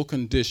been so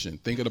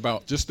conditioned. Think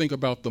about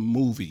the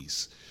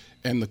movies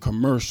and the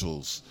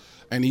commercials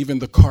and even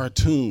the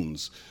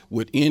cartoons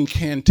with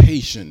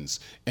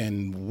incantations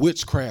and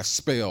witchcraft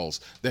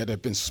spells that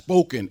have been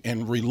spoken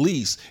and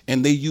released,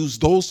 and they use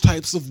those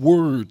types of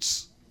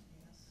words.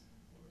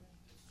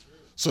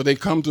 So they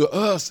come to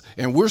us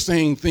and we're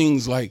saying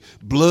things like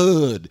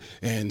blood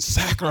and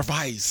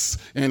sacrifice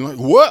and like,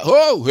 what?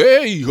 Oh,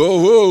 hey,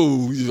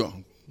 oh.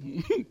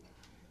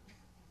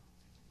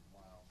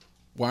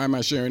 Why am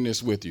I sharing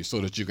this with you? So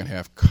that you can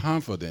have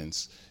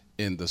confidence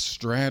in the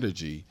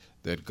strategy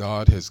that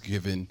God has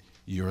given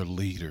your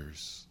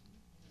leaders.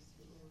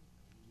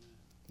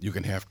 You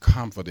can have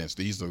confidence.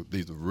 These are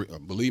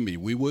believe me,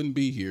 we wouldn't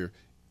be here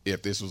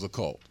if this was a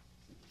cult.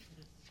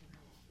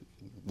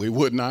 We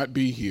would not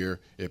be here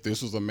if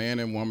this was a man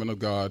and woman of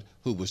God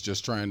who was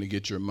just trying to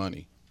get your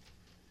money.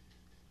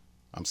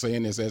 I'm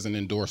saying this as an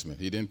endorsement.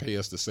 He didn't pay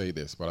us to say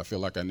this, but I feel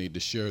like I need to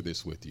share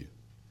this with you.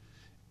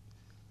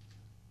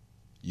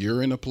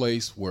 You're in a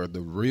place where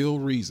the real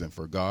reason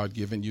for God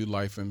giving you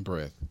life and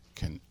breath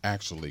can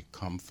actually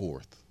come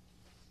forth.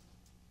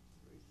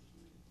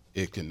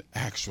 It can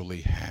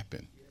actually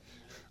happen.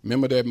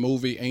 Remember that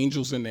movie,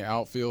 Angels in the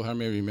Outfield? How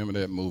many remember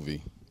that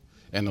movie?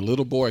 And the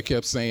little boy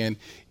kept saying,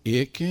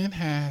 it can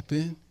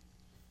happen.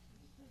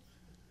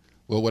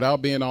 Well,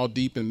 without being all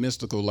deep and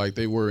mystical like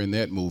they were in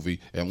that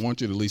movie, I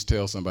want you to at least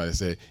tell somebody,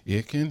 say,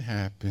 it can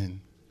happen.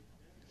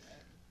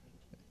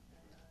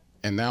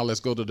 And now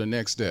let's go to the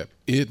next step.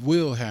 It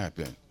will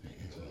happen.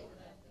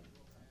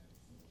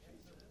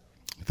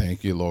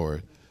 Thank you,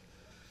 Lord.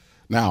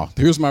 Now,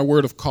 here's my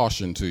word of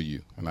caution to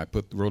you. And I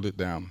wrote it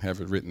down,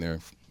 have it written there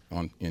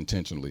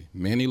intentionally.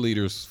 Many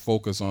leaders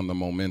focus on the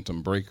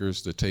momentum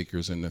breakers, the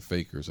takers, and the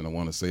fakers. And I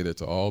want to say that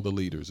to all the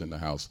leaders in the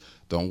house.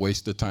 Don't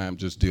waste the time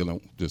just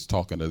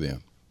talking to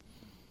them.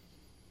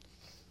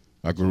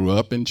 I grew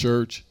up in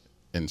church,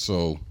 and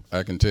so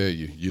I can tell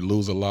you, you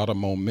lose a lot of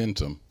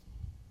momentum.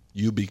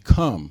 You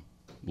become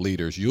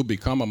leaders. You'll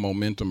become a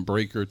momentum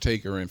breaker,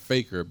 taker, and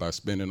faker by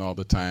spending all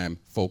the time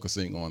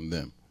focusing on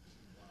them.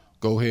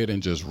 Go ahead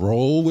and just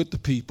roll with the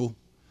people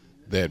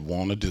that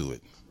want to do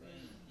it.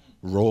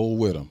 Roll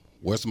with them.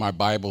 What's my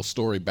Bible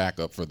story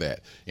backup for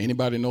that?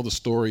 Anybody know the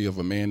story of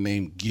a man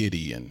named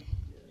Gideon?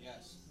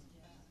 Yes.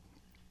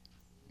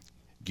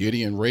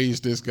 Gideon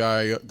raised this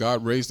guy up.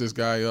 God raised this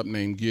guy up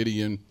named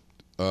Gideon.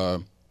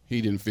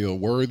 He didn't feel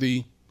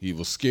worthy. He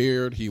was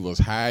scared. He was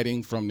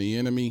hiding from the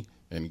enemy,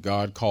 and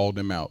God called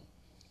him out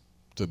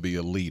to be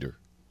a leader.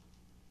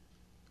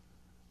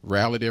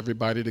 Rallied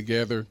everybody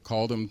together,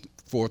 called them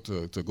forth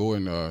to go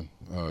and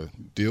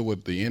deal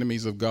with the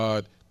enemies of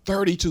God.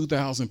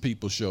 32,000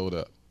 people showed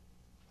up.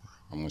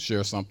 I'm going to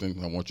share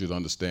something. I want you to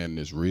understand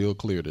this real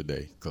clear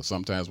today, because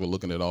sometimes we're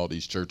looking at all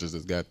these churches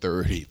that's got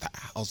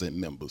 30,000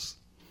 members.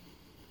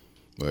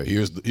 Well,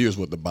 here's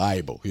what the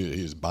Bible,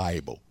 here's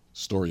Bible.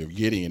 Story of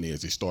Gideon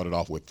is he started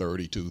off with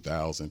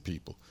 32,000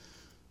 people.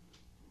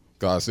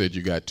 God said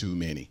you got too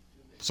many.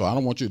 So I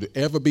don't want you to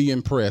ever be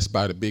impressed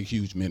by the big,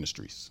 huge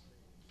ministries.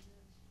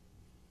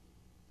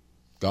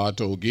 God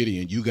told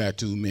Gideon, you got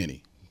too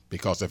many.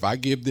 Because if I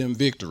give them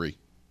victory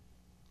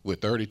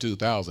with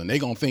 32,000, they're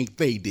going to think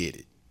they did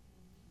it.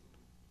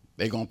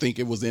 They're going to think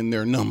it was in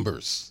their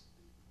numbers.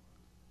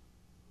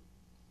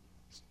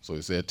 So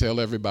he said,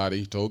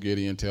 told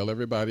Gideon, tell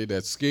everybody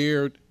that's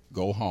scared,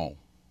 go home.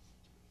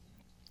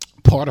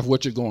 Part of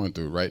what you're going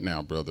through right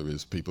now, brother,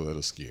 is people that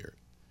are scared.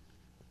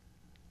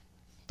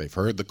 They've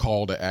heard the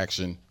call to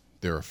action.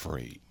 They're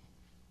afraid.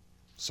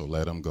 So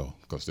let them go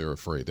because they're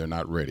afraid. They're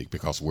not ready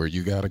because where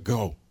you got to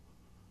go,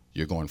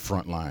 you're going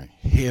front line,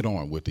 head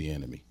on with the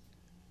enemy.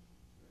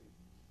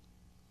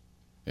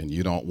 And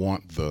you don't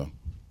want the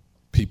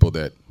people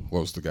that, what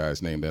was the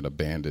guy's name that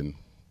abandoned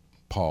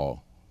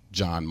Paul?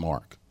 John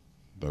Mark.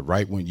 But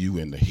right when you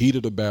in the heat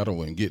of the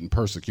battle and getting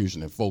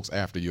persecution and folks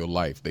after your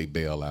life, they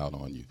bail out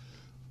on you.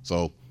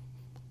 So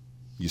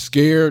you're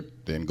scared,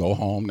 then go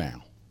home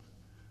now.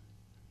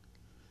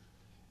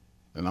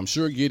 And I'm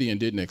sure Gideon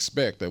didn't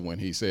expect that when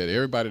he said,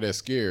 everybody that's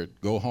scared,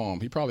 go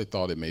home. He probably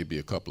thought it may be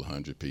a couple of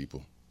hundred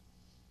people.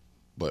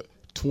 But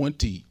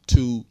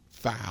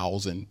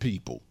 22,000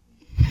 people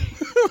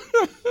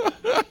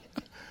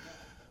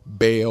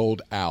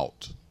bailed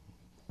out.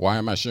 Why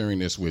am I sharing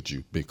this with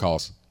you?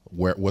 Because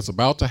what's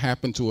about to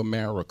happen to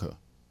America,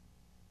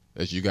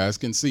 as you guys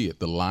can see it,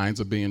 the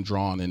lines are being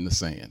drawn in the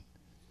sand.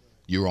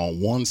 You're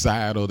on one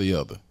side or the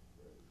other.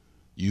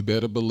 You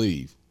better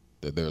believe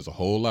that there's a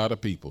whole lot of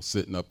people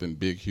sitting up in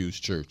big,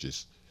 huge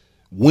churches.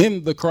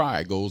 When the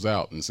cry goes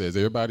out and says,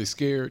 everybody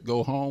scared,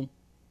 go home,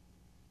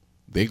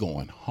 they're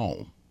going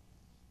home.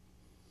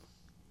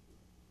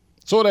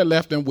 So that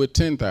left them with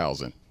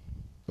 10,000.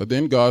 But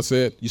then God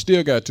said, you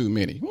still got too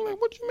many. Well,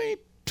 like, what do you mean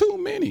too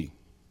many?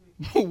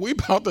 We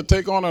about to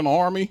take on an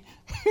army.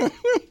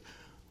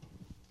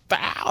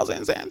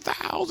 Thousands and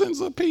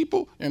thousands of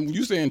people. And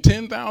you saying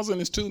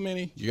 10,000 is too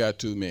many? You got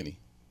too many.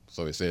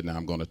 So he said, now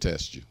I'm going to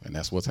test you. And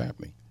that's what's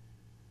happening.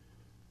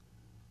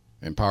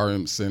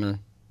 Empowerment Center,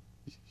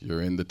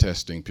 you're in the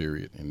testing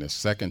period. And the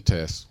second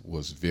test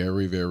was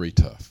very, very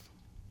tough.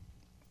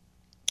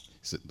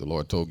 The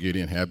Lord told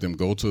Gideon, have them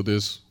go to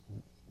this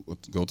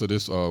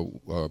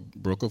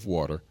brook of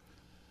water,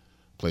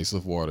 place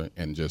of water,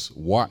 and just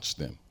watch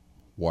them.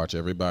 Watch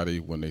everybody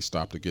when they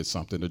stop to get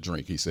something to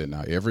drink. He said,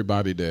 now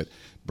everybody that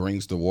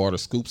brings the water,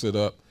 scoops it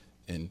up,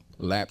 and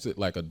laps it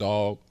like a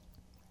dog,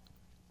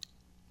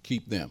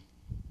 keep them.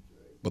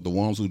 But the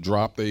ones who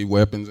drop their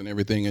weapons and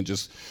everything and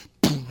just,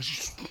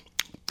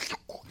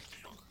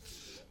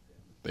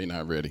 they're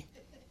not ready.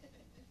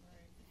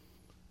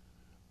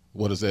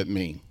 What does that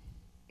mean?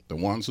 The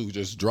ones who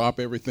just drop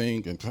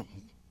everything, and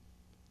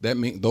that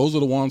means those are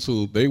the ones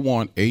who they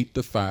want 8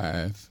 to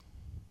 5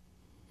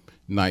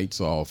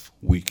 nights off,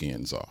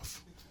 weekends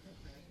off.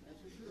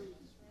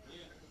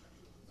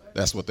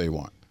 That's what they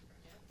want.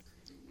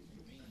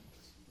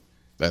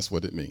 That's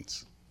what it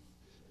means.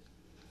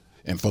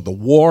 And for the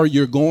war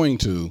you're going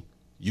to,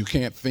 you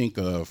can't think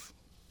of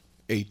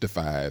 8 to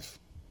 5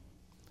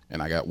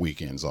 and I got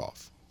weekends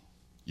off.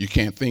 You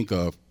can't think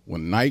of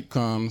when night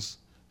comes,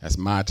 that's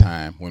my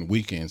time. When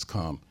weekends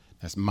come,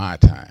 that's my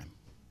time.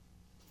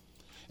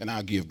 And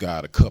I'll give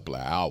God a couple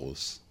of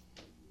hours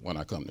when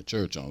I come to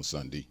church on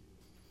Sunday,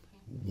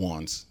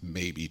 once,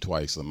 maybe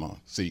twice a month.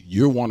 See,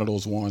 you're one of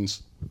those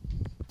ones.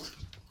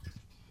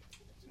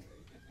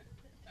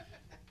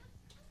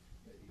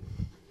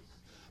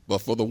 But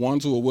for the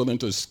ones who are willing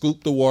to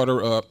scoop the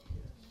water up,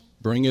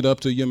 bring it up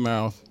to your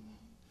mouth,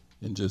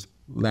 and just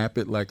lap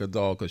it like a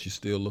dog because you're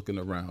still looking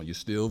around. You're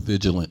still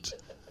vigilant.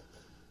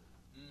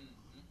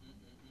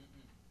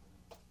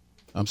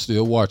 I'm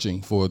still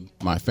watching for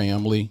my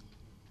family.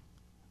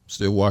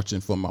 Still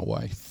watching for my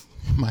wife,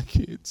 my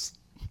kids.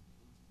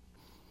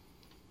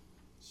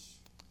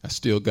 I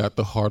still got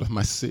the heart of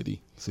my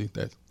city. See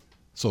that?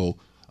 So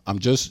I'm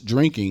just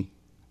drinking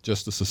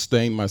just to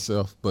sustain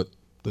myself, but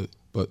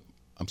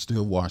I'm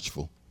still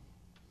watchful.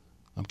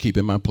 I'm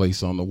keeping my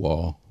place on the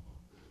wall.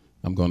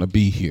 I'm going to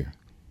be here.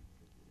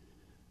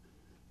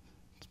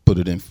 Put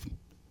it in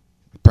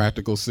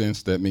practical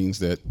sense, that means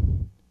that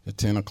at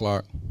 10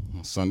 o'clock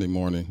on Sunday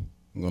morning,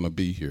 I'm going to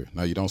be here.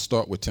 Now, you don't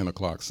start with 10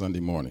 o'clock Sunday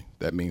morning.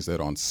 That means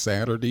that on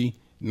Saturday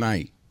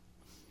night,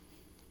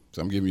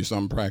 so I'm giving you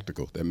something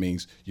practical. That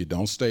means you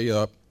don't stay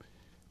up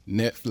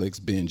Netflix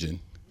binging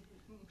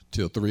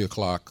till 3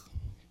 o'clock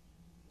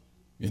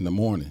in the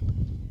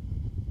morning.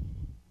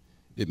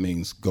 It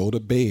means go to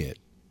bed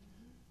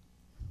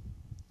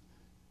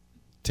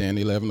 10,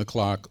 11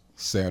 o'clock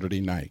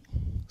Saturday night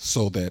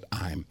so that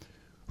I'm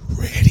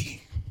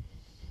ready.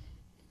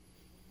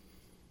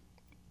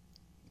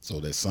 So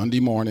that Sunday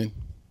morning,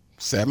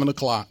 7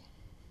 o'clock,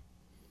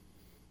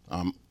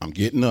 I'm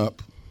getting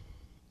up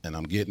and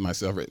I'm getting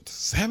myself ready.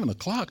 7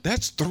 o'clock,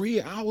 that's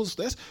 3 hours,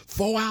 that's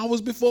 4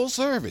 hours before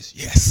service.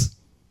 Yes.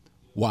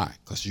 Why?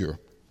 Because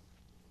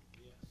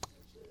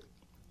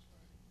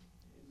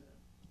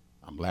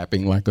I'm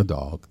lapping like a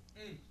dog.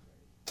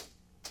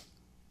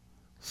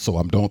 So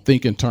I don't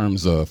think in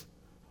terms of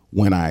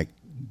when I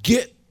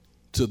get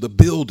to the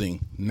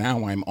building,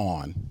 now I'm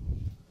on.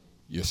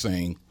 You're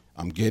saying,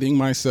 I'm getting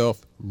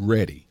myself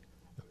ready.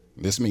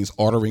 This means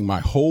ordering my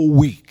whole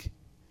week.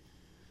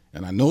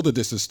 And I know that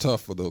this is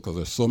tough for those because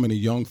there's so many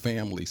young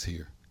families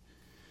here.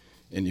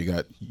 And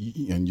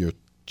your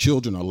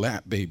children are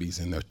lap babies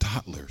and they're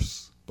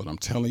toddlers. But I'm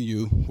telling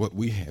you what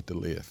we had to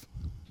live.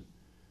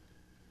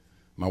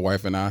 My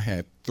wife and I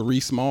had 3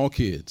 small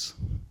kids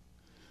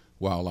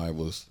while I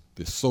was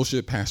the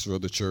associate pastor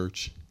of the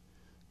church,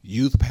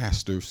 youth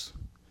pastors,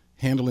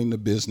 handling the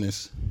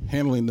business,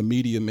 handling the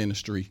media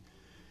ministry,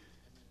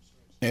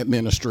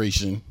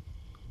 administration.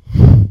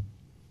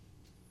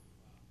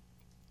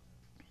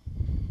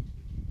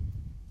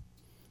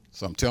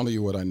 So I'm telling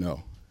you what I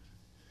know.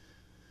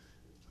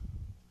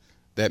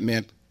 That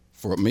meant,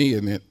 for me,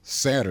 it meant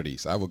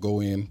Saturdays. I would go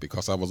in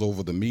because I was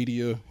over the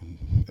media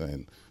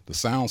and the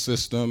sound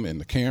system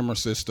and the camera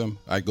system.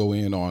 I'd go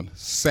in on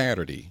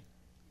Saturday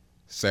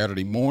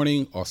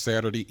morning or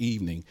Saturday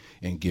evening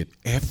and get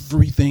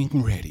everything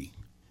ready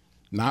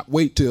Not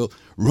wait till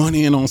run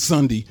in on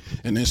Sunday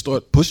and then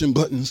start pushing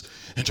buttons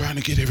and trying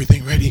to get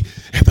everything ready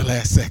at the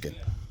last second.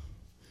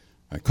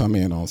 I come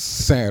in on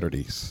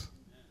Saturdays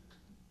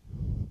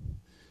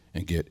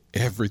and get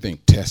everything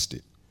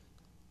tested.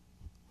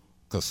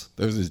 Because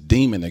there's this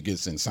demon that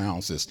gets in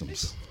sound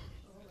systems.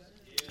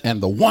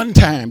 And the one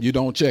time you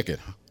don't check it,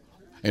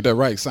 ain't that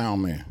right,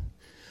 sound man?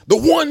 The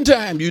one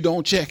time you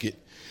don't check it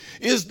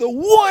is the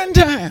one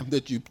time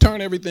that you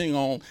turn everything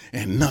on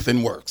and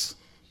nothing works.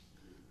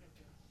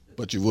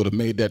 But you would have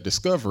made that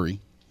discovery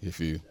if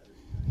you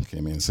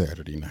came in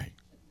Saturday night.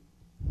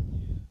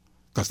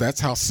 Because that's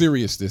how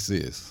serious this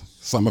is.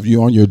 Some of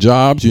you on your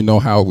jobs, you know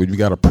how when you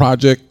got a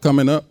project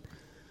coming up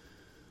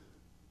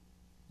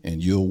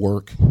and you'll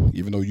work,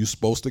 even though you're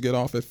supposed to get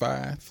off at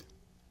 5,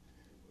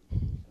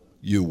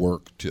 you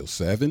work till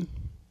 7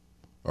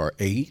 or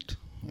 8.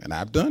 And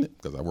I've done it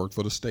because I work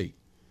for the state.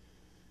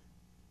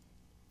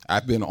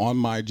 I've been on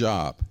my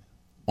job,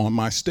 on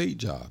my state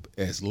job,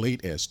 as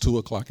late as 2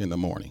 o'clock in the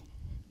morning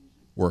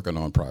working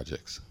on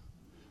projects.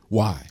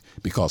 Why?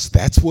 Because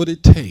that's what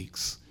it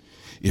takes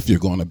if you're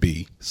going to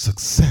be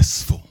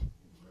successful.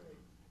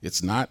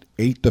 It's not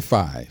 8 to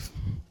 5.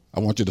 I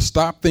want you to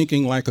stop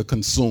thinking like a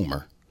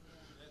consumer.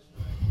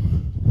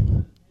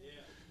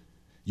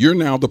 You're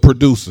now the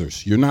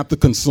producers. You're not the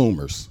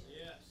consumers.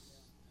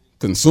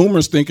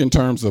 Consumers think in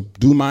terms of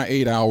do my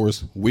 8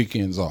 hours,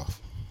 weekends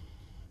off.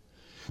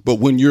 But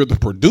when you're the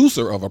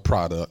producer of a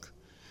product,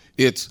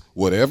 it's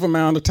whatever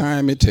amount of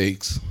time it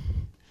takes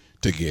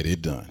to get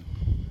it done.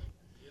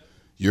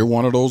 You're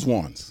one of those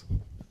ones.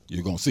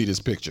 You're going to see this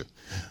picture.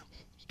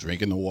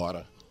 Drinking the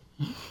water.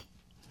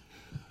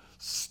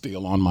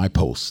 Still on my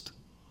post.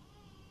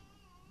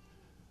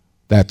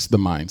 That's the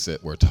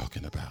mindset we're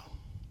talking about.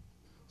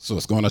 So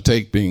it's going to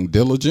take being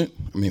diligent.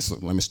 So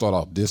let me start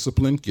off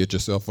discipline. Get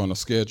yourself on a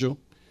schedule.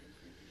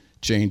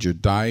 Change your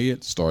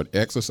diet. Start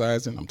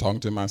exercising. I'm talking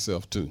to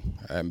myself too.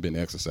 I haven't been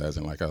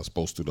exercising like I was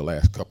supposed to the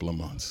last couple of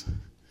months.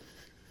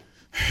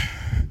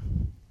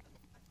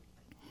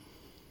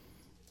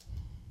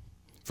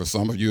 For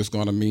some of you, it's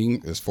going to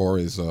mean as far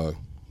as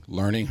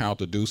learning how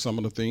to do some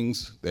of the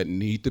things that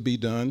need to be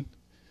done.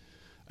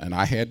 And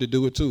I had to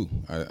do it too.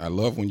 I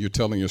love when you're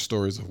telling your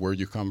stories of where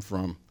you come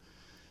from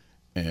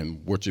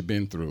and what you've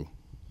been through.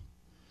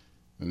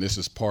 And this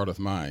is part of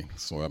mine,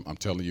 so I'm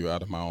telling you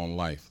out of my own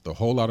life. The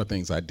whole lot of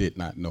things I did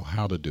not know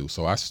how to do.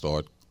 So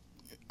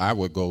I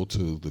would go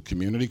to the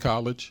community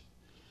college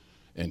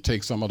and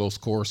take some of those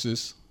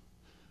courses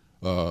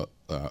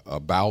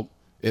about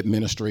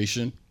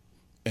administration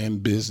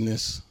and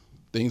business,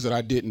 things that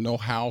I didn't know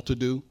how to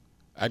do.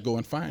 I'd go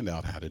and find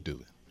out how to do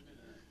it.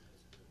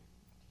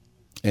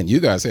 And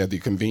you guys have the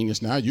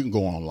convenience now. You can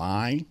go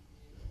online.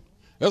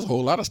 There's a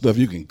whole lot of stuff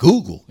you can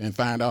Google and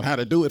find out how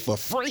to do it for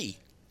free.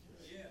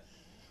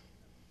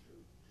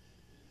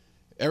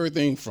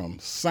 Everything from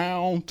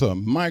sound to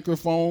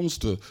microphones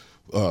to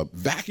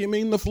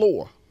vacuuming the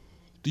floor.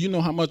 Do you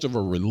know how much of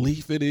a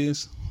relief it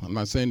is? I'm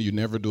not saying you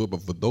never do it,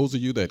 but for those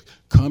of you that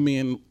come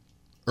in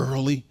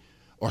early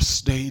or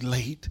stay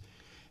late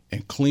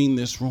and clean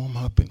this room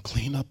up and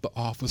clean up the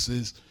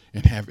offices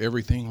and have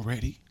everything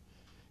ready,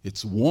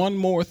 it's one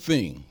more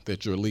thing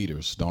that your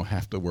leaders don't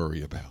have to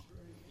worry about.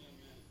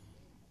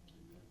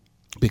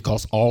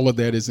 Because all of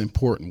that is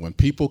important. When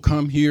people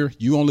come here,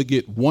 you only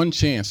get one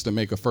chance to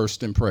make a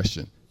first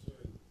impression.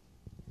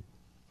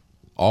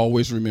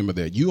 Always remember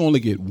that. You only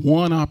get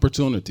one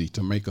opportunity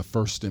to make a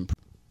first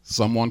impression.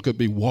 Someone could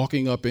be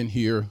walking up in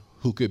here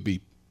who could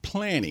be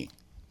planning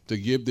to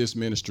give this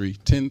ministry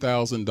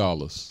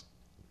 $10,000,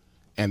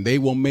 and they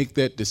will make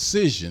that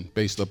decision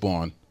based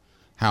upon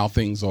how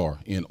things are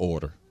in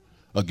order.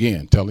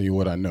 Again, telling you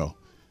what I know.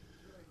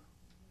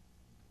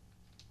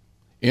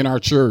 In our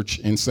church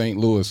in St.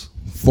 Louis,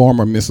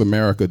 former Miss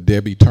America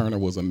Debbie Turner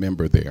was a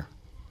member there.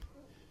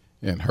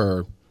 And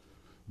her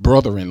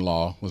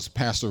brother-in-law was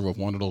pastor of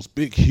one of those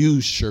big,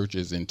 huge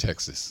churches in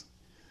Texas.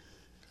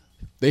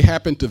 They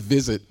happened to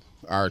visit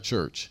our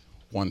church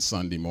one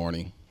Sunday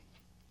morning.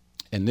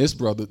 And this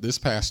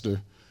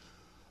pastor,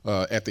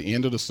 at the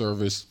end of the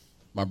service,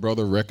 my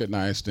brother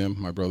recognized him.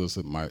 My brother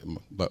said,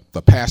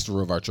 the pastor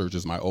of our church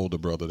is my older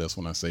brother. That's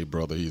when I say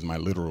brother. He's my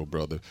literal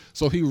brother.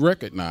 So he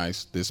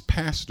recognized this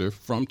pastor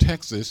from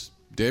Texas,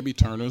 Debbie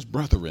Turner's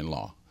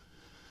brother-in-law.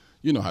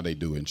 You know how they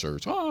do in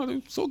church. Oh,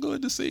 it's so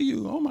good to see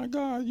you. Oh, my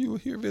God, you were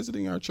here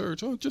visiting our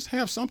church. Oh, just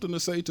have something to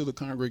say to the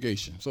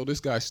congregation. So this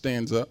guy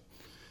stands up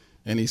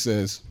and he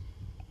says,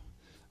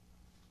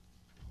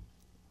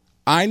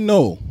 I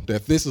know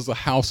that this is a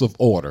house of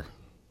order.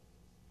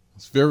 I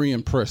was very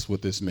impressed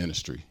with this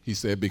ministry. He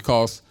said,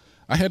 because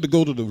I had to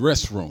go to the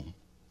restroom.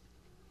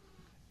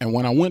 And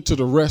when I went to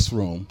the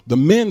restroom, the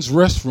men's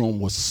restroom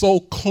was so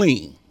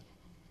clean.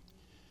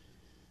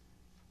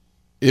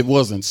 It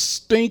wasn't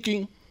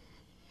stinking.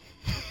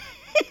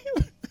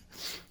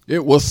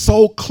 It was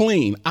so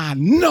clean. I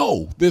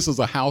know this is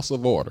a house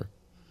of order.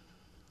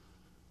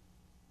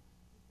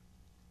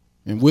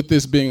 And with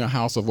this being a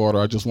house of order,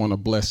 I just want to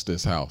bless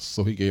this house.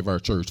 So he gave our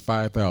church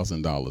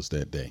 $5,000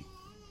 that day.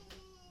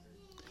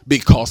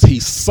 because he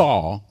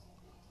saw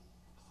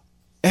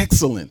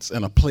excellence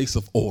and a place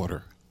of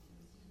order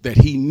that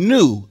he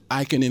knew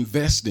I can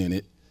invest in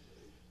it,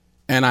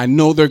 and I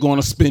know they're going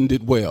to spend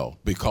it well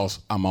because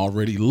I'm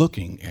already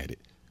looking at it.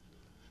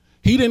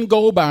 He didn't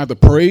go by the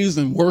praise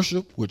and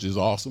worship, which is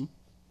awesome.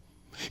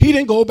 He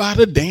didn't go by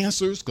the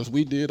dancers, because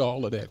we did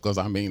all of that. Because,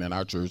 I mean, in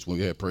our church, when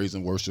we had praise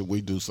and worship,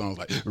 we do songs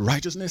like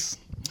righteousness,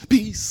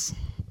 peace,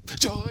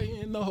 joy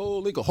in the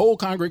Holy Ghost. Whole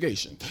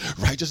congregation.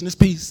 Righteousness,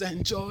 peace,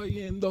 and joy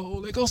in the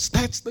Holy Ghost.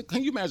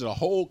 Can you imagine a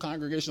whole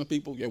congregation of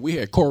people? Yeah, we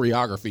had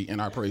choreography in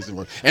our praise and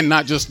worship. And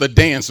not just the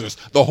dancers.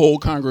 The whole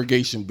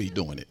congregation be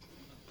doing it.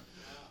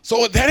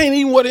 So that ain't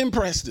even what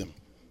impressed him.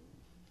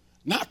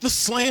 Not the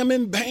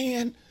slamming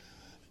band,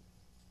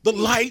 the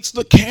lights,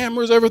 the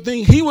cameras,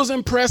 everything. He was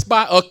impressed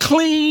by a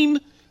clean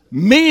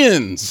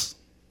men's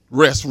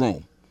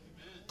restroom.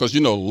 Because,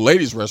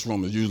 ladies'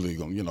 restroom is usually,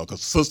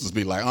 because sisters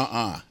be like,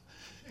 I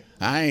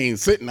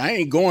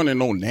ain't going in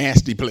no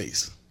nasty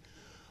place.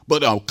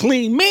 But a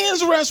clean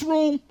men's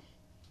restroom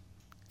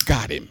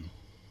got him.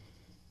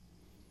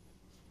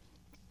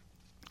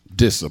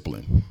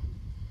 Discipline.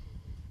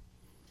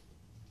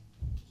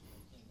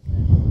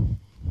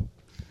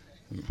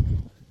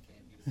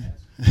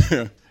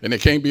 And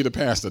it can't be the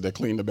pastor that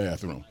cleaned the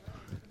bathroom.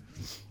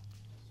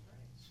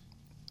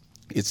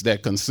 It's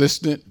that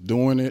consistent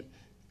doing it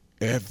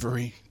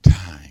every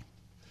time.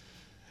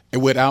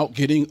 And without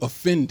getting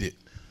offended.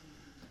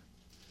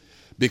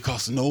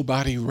 Because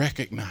nobody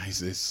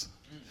recognizes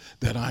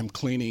that I'm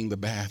cleaning the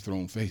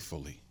bathroom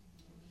faithfully.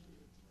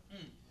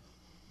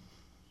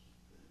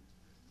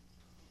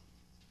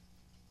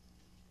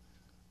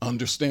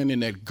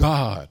 Understanding that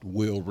God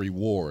will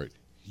reward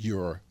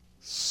your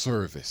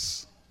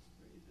service.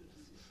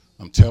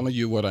 I'm telling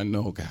you what I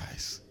know,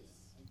 guys.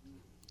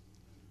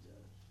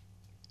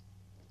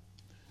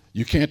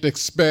 You can't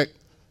expect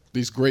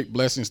these great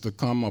blessings to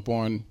come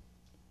upon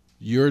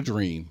your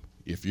dream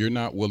if you're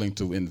not willing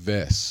to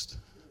invest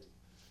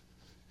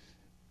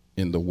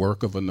in the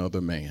work of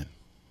another man.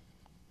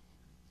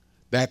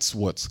 That's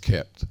what's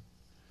kept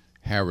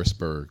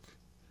Harrisburg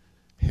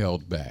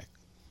held back.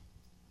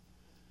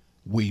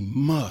 We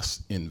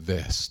must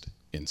invest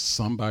in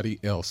somebody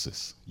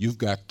else's. You've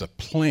got to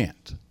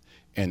plant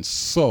and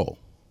sow.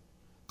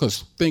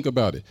 Because think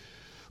about it.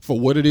 For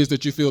what it is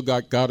that you feel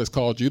God has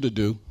called you to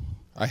do,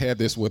 I had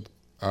this with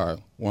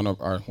one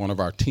of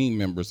our team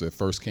members that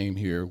first came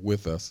here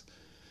with us,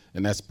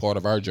 and that's part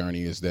of our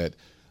journey is that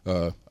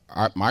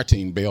my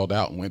team bailed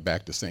out and went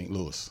back to St.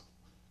 Louis.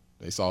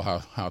 They saw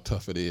how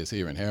tough it is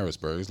here in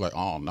Harrisburg. It's like,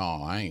 oh,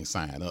 no, I ain't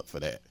signing up for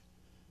that.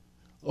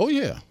 Oh,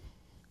 yeah.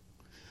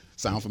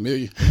 Sound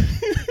familiar?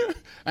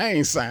 I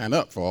ain't signing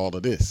up for all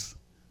of this.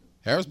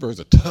 Harrisburg's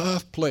a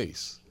tough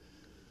place.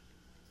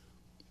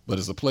 But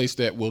it's a place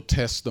that will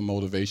test the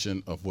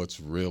motivation of what's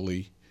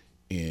really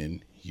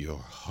in your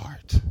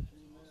heart.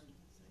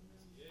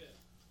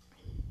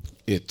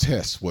 It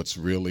tests what's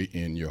really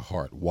in your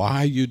heart.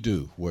 Why you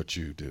do what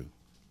you do.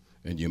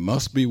 And you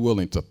must be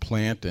willing to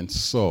plant and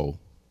sow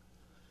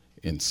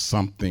in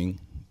something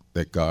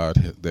that God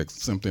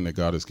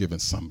has given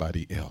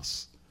somebody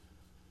else.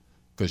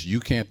 Because you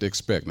can't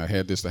expect, and I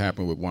had this to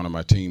happen with one of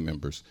my team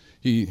members.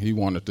 He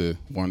wanted to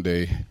one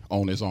day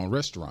own his own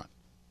restaurant.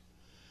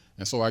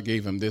 And so I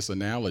gave him this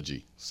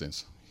analogy,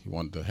 since he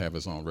wanted to have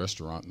his own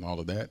restaurant and all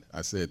of that.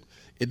 I said,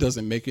 it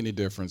doesn't make any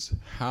difference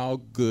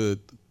how good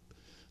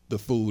the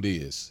food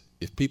is.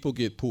 If people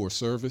get poor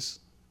service,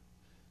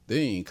 they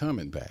ain't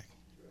coming back.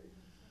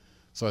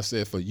 So I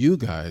said, for you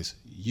guys,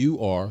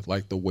 you are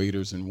like the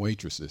waiters and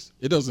waitresses.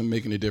 It doesn't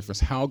make any difference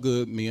how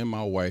good me and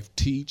my wife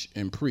teach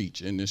and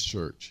preach in this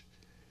church.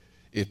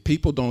 If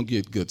people don't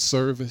get good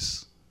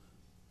service,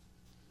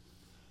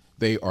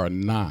 they are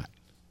not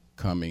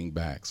coming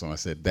back. So I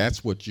said,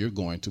 that's what you're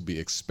going to be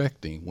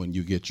expecting when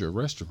you get your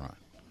restaurant.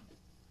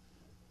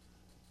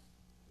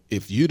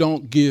 If you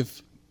don't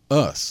give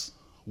us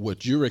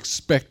what you're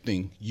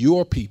expecting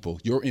your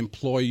people, your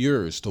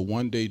employers to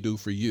one day do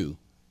for you,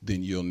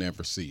 then you'll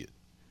never see it.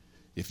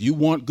 If you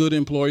want good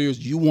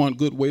employers, you want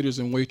good waiters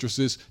and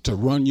waitresses to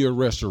run your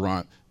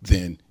restaurant,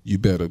 then you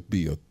better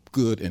be a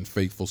good and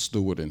faithful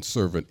steward and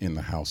servant in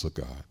the house of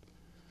God.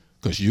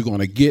 Because you're going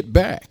to get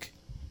back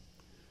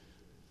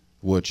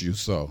what you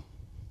sow.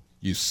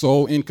 You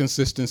sow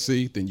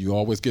inconsistency, then you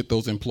always get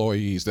those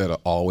employees that are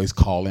always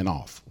calling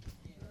off.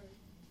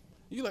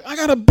 You're like, I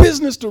got a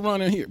business to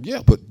run in here.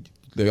 Yeah, but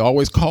they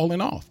always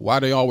calling off. Why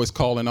they always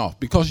calling off?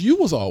 Because you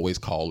was always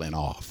calling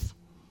off.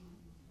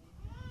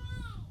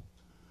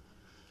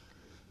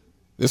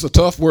 It's a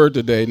tough word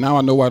today. Now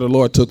I know why the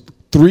Lord took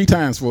 3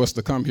 times for us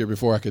to come here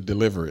before I could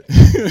deliver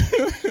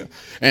it.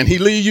 And he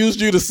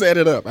used you to set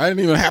it up. I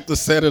didn't even have to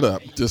set it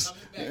up. Just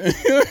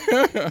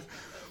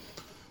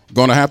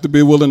gonna have to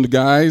be willing to,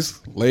 guys,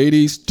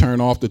 ladies,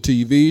 turn off the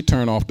TV,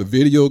 turn off the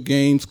video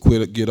games,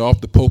 get off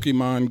the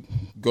Pokemon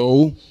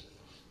Go.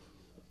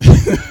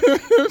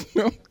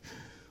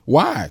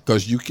 Why?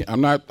 Because you can.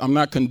 I'm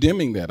not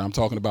condemning that. I'm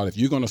talking about if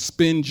you're going to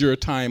spend your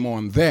time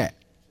on that,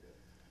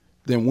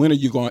 then when are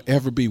you going to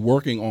ever be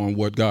working on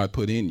what God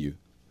put in you?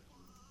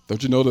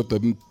 Don't you know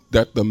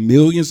that the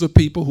millions of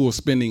people who are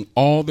spending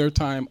all their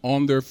time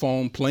on their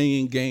phone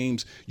playing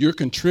games, you're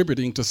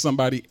contributing to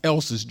somebody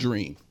else's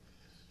dream,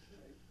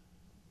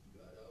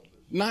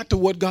 not to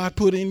what God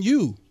put in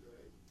you.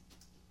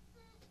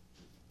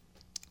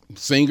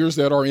 Singers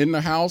that are in the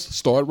house,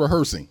 start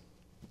rehearsing.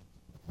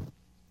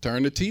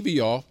 Turn the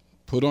TV off,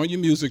 put on your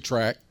music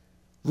track,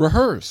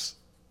 rehearse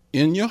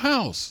in your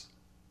house.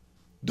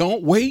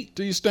 Don't wait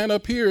till you stand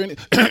up here and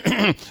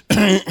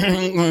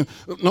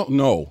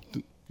no.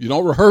 You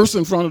don't rehearse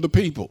in front of the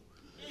people.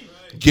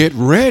 Get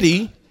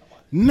ready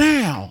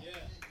now.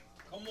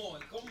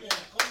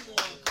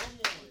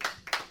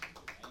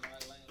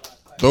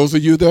 Those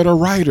of you that are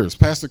writers,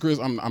 Pastor Chris,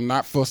 I'm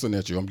not fussing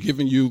at you. I'm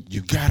giving you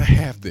got to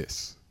have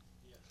this.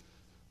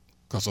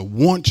 Because I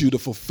want you to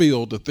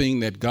fulfill the thing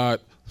that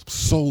God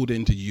sowed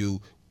into you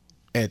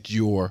at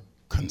your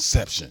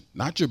conception.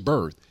 Not your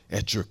birth,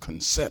 at your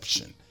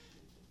conception.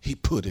 He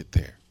put it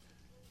there.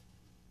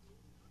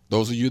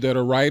 Those of you that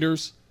are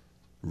writers,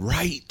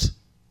 write.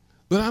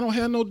 But I don't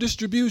have no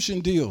distribution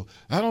deal.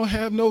 I don't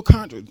have no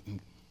contract.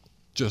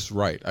 Just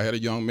write. I had a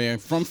young man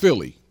from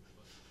Philly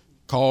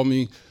call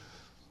me,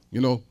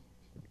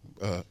 I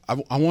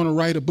want to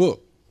write a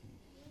book.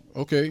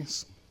 Okay,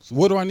 so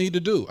what do I need to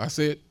do? I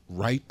said,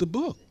 write the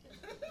book.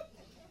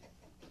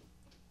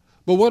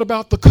 But what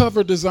about the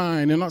cover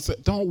design? And I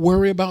said, don't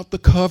worry about the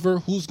cover.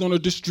 Who's going to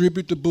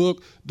distribute the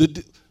book?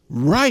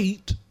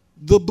 Write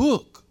the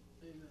book.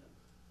 Amen.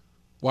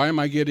 Why am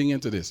I getting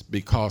into this?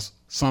 Because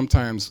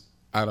sometimes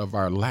out of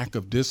our lack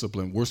of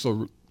discipline,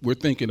 we're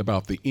thinking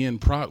about the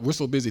end product. We're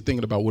so busy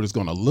thinking about what it's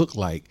going to look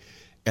like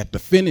at the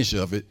finish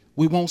of it,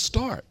 we won't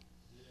start.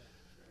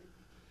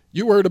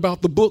 You're worried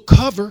about the book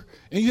cover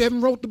and you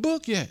haven't wrote the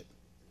book yet.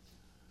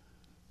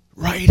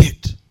 Write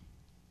it.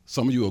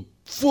 Some of you are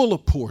full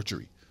of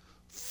poetry,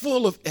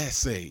 full of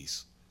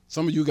essays.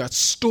 Some of you got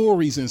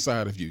stories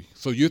inside of you.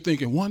 So you're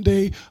thinking, one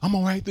day I'm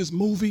going to write this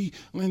movie,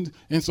 and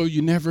so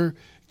you never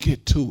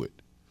get to it.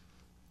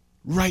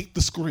 Write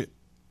the script.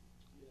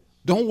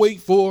 Don't wait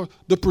for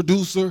the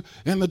producer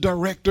and the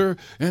director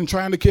and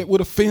trying to get with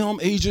a film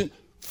agent.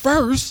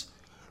 First,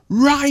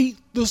 write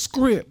the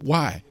script.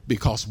 Why?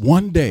 Because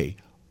one day,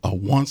 a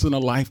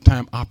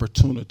once-in-a-lifetime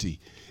opportunity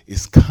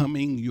is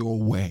coming your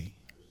way.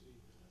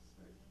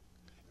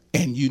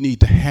 And you need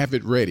to have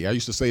it ready. I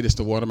used to say this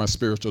to one of my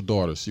spiritual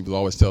daughters. She was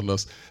always telling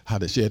us how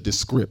that she had this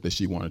script that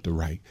she wanted to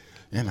write.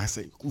 And I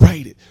say,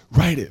 write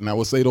it. And I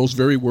would say those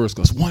very words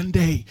because one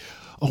day,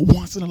 a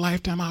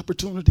once-in-a-lifetime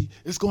opportunity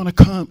is going to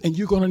come and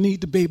you're going to need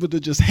to be able to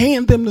just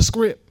hand them the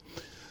script.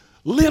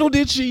 Little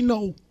did she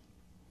know,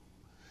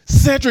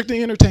 Cedric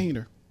the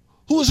Entertainer,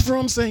 who is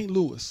from St.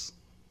 Louis,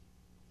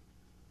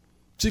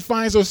 she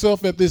finds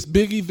herself at this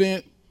big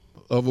event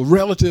of a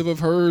relative of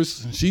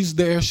hers. She's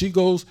there, she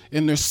goes,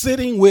 and they're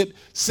sitting with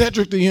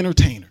Cedric the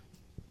Entertainer.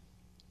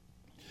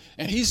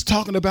 And he's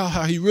talking about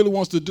how he really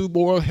wants to do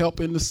more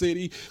help in the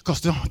city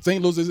because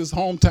St. Louis is his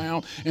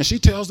hometown. And she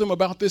tells him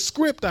about this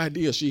script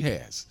idea she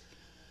has.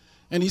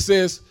 And he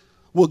says,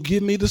 well,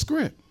 give me the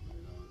script.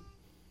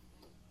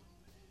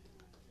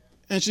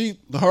 And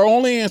her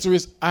only answer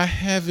is, I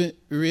haven't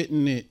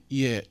written it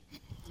yet.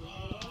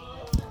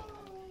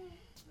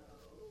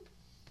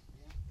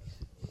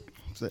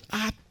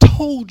 I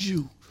told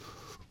you,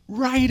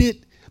 write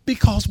it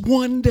because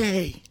one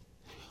day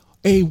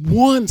a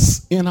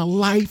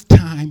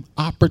once-in-a-lifetime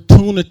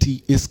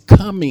opportunity is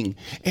coming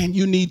and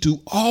you need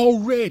to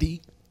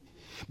already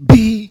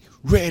be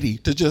ready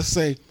to just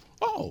say,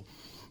 oh,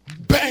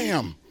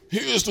 bam,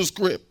 here's the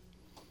script.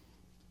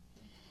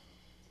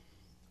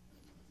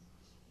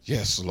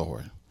 Yes,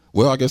 Lord.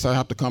 Well, I guess I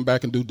have to come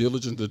back and do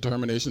diligence,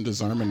 determination,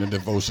 discernment, and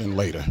devotion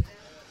later.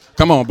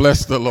 Come on,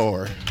 bless the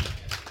Lord.